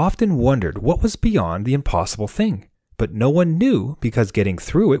forest often wondered what was beyond the impossible thing, but no one knew because getting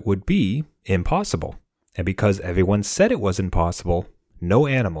through it would be impossible. And because everyone said it was impossible, no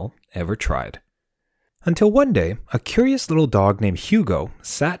animal ever tried. Until one day, a curious little dog named Hugo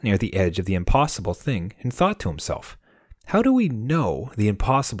sat near the edge of the impossible thing and thought to himself, how do we know the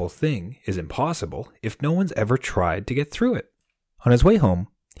impossible thing is impossible if no one's ever tried to get through it? On his way home,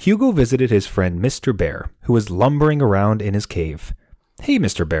 Hugo visited his friend Mr. Bear, who was lumbering around in his cave. Hey,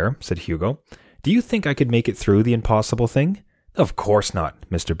 Mr. Bear, said Hugo, do you think I could make it through the impossible thing? Of course not,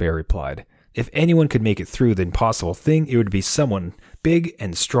 Mr. Bear replied. If anyone could make it through the impossible thing, it would be someone big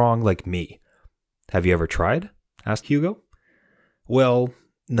and strong like me. Have you ever tried? Asked Hugo. Well,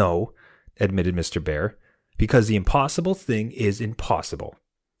 no, admitted Mr. Bear, because the impossible thing is impossible.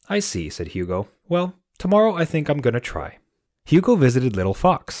 I see, said Hugo. Well, tomorrow I think I'm going to try. Hugo visited Little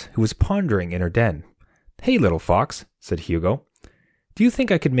Fox, who was pondering in her den. Hey, Little Fox, said Hugo. Do you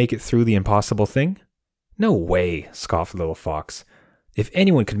think I could make it through the impossible thing? No way, scoffed Little Fox. If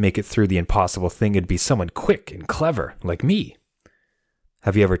anyone could make it through the impossible thing, it'd be someone quick and clever, like me.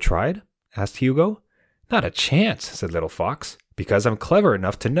 Have you ever tried? Asked Hugo. Not a chance, said Little Fox, because I'm clever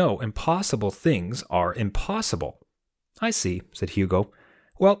enough to know impossible things are impossible. I see, said Hugo.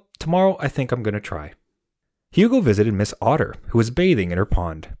 Well, tomorrow I think I'm going to try. Hugo visited Miss Otter, who was bathing in her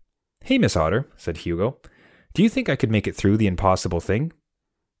pond. Hey, Miss Otter, said Hugo. Do you think I could make it through the impossible thing?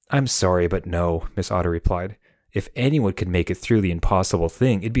 I'm sorry, but no, Miss Otter replied. If anyone could make it through the impossible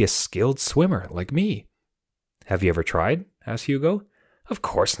thing, it'd be a skilled swimmer like me. Have you ever tried? Asked Hugo. Of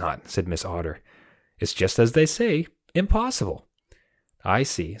course not, said Miss Otter. It's just as they say, impossible. I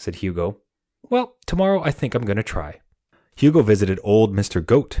see, said Hugo. Well, tomorrow I think I'm going to try. Hugo visited old Mr.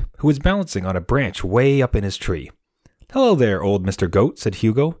 Goat, who was balancing on a branch way up in his tree. Hello there, old Mr. Goat, said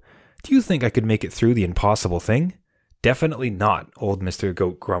Hugo. Do you think I could make it through the impossible thing? Definitely not, old Mr.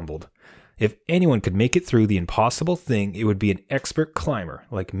 Goat grumbled. If anyone could make it through the impossible thing, it would be an expert climber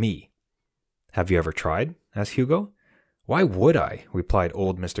like me. Have you ever tried? Asked Hugo. Why would I? Replied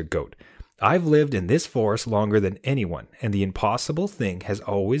old Mr. Goat. I've lived in this forest longer than anyone, and the impossible thing has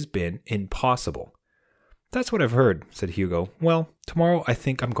always been impossible. That's what I've heard, said Hugo. Well, tomorrow I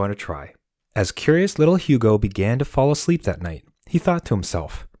think I'm going to try. As curious little Hugo began to fall asleep that night, he thought to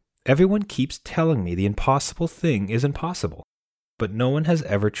himself, everyone keeps telling me the impossible thing is impossible, but no one has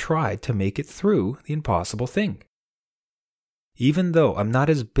ever tried to make it through the impossible thing. Even though I'm not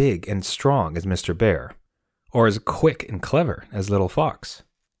as big and strong as Mr. Bear, or as quick and clever as Little Fox,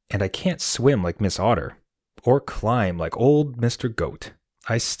 and I can't swim like Miss Otter, or climb like old Mr. Goat,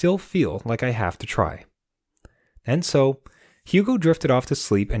 I still feel like I have to try. And so, Hugo drifted off to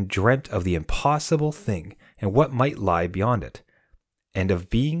sleep and dreamt of the impossible thing and what might lie beyond it, and of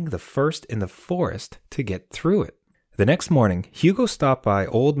being the first in the forest to get through it. The next morning, Hugo stopped by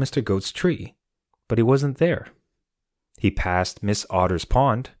old Mr. Goat's tree, but he wasn't there. He passed Miss Otter's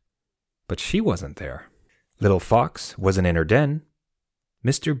pond, but she wasn't there. Little Fox wasn't in her den.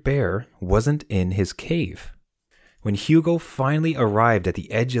 Mr. Bear wasn't in his cave. When Hugo finally arrived at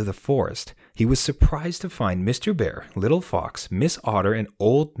the edge of the forest, he was surprised to find Mr. Bear, Little Fox, Miss Otter, and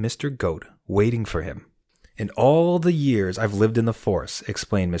old Mr. Goat waiting for him. In all the years I've lived in the forest,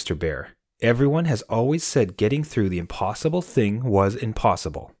 explained Mr. Bear, everyone has always said getting through the impossible thing was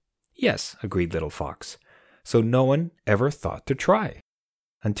impossible. Yes, agreed Little Fox. So no one ever thought to try.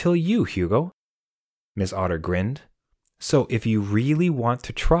 Until you, Hugo. Miss Otter grinned. So if you really want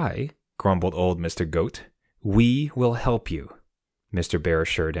to try, grumbled old Mr. Goat, we will help you, Mr. Bear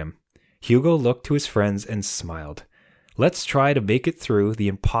assured him. Hugo looked to his friends and smiled. Let's try to make it through the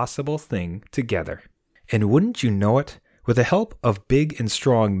impossible thing together. And wouldn't you know it, with the help of big and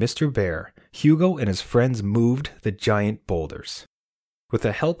strong Mr. Bear, Hugo and his friends moved the giant boulders. With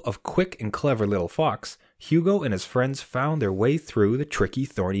the help of quick and clever Little Fox, Hugo and his friends found their way through the tricky,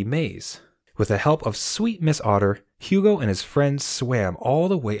 thorny maze. With the help of sweet Miss Otter, Hugo and his friends swam all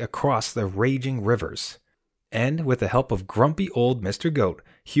the way across the raging rivers. And with the help of grumpy old Mr. Goat,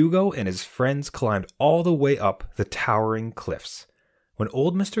 Hugo and his friends climbed all the way up the towering cliffs. When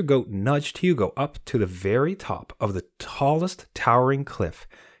old Mr. Goat nudged Hugo up to the very top of the tallest towering cliff,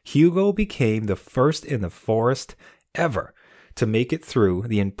 Hugo became the first in the forest ever to make it through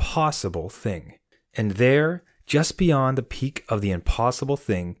the impossible thing. And there, just beyond the peak of the impossible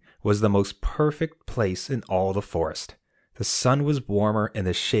thing, was the most perfect place in all the forest. The sun was warmer and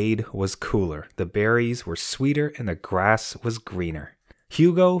the shade was cooler. The berries were sweeter and the grass was greener.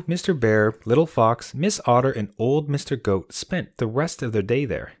 Hugo, Mr. Bear, Little Fox, Miss Otter, and old Mr. Goat spent the rest of their day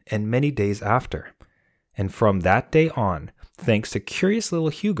there and many days after. And from that day on, thanks to curious little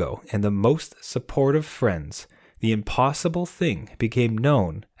Hugo and the most supportive friends, the impossible thing became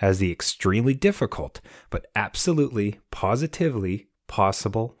known as the extremely difficult but absolutely, positively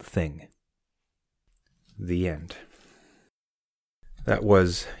possible thing. The end. That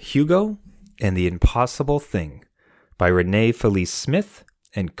was Hugo and the Impossible Thing by Renee Felice Smith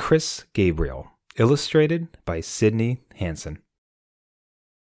and Chris Gabriel, illustrated by Sydney Hansen.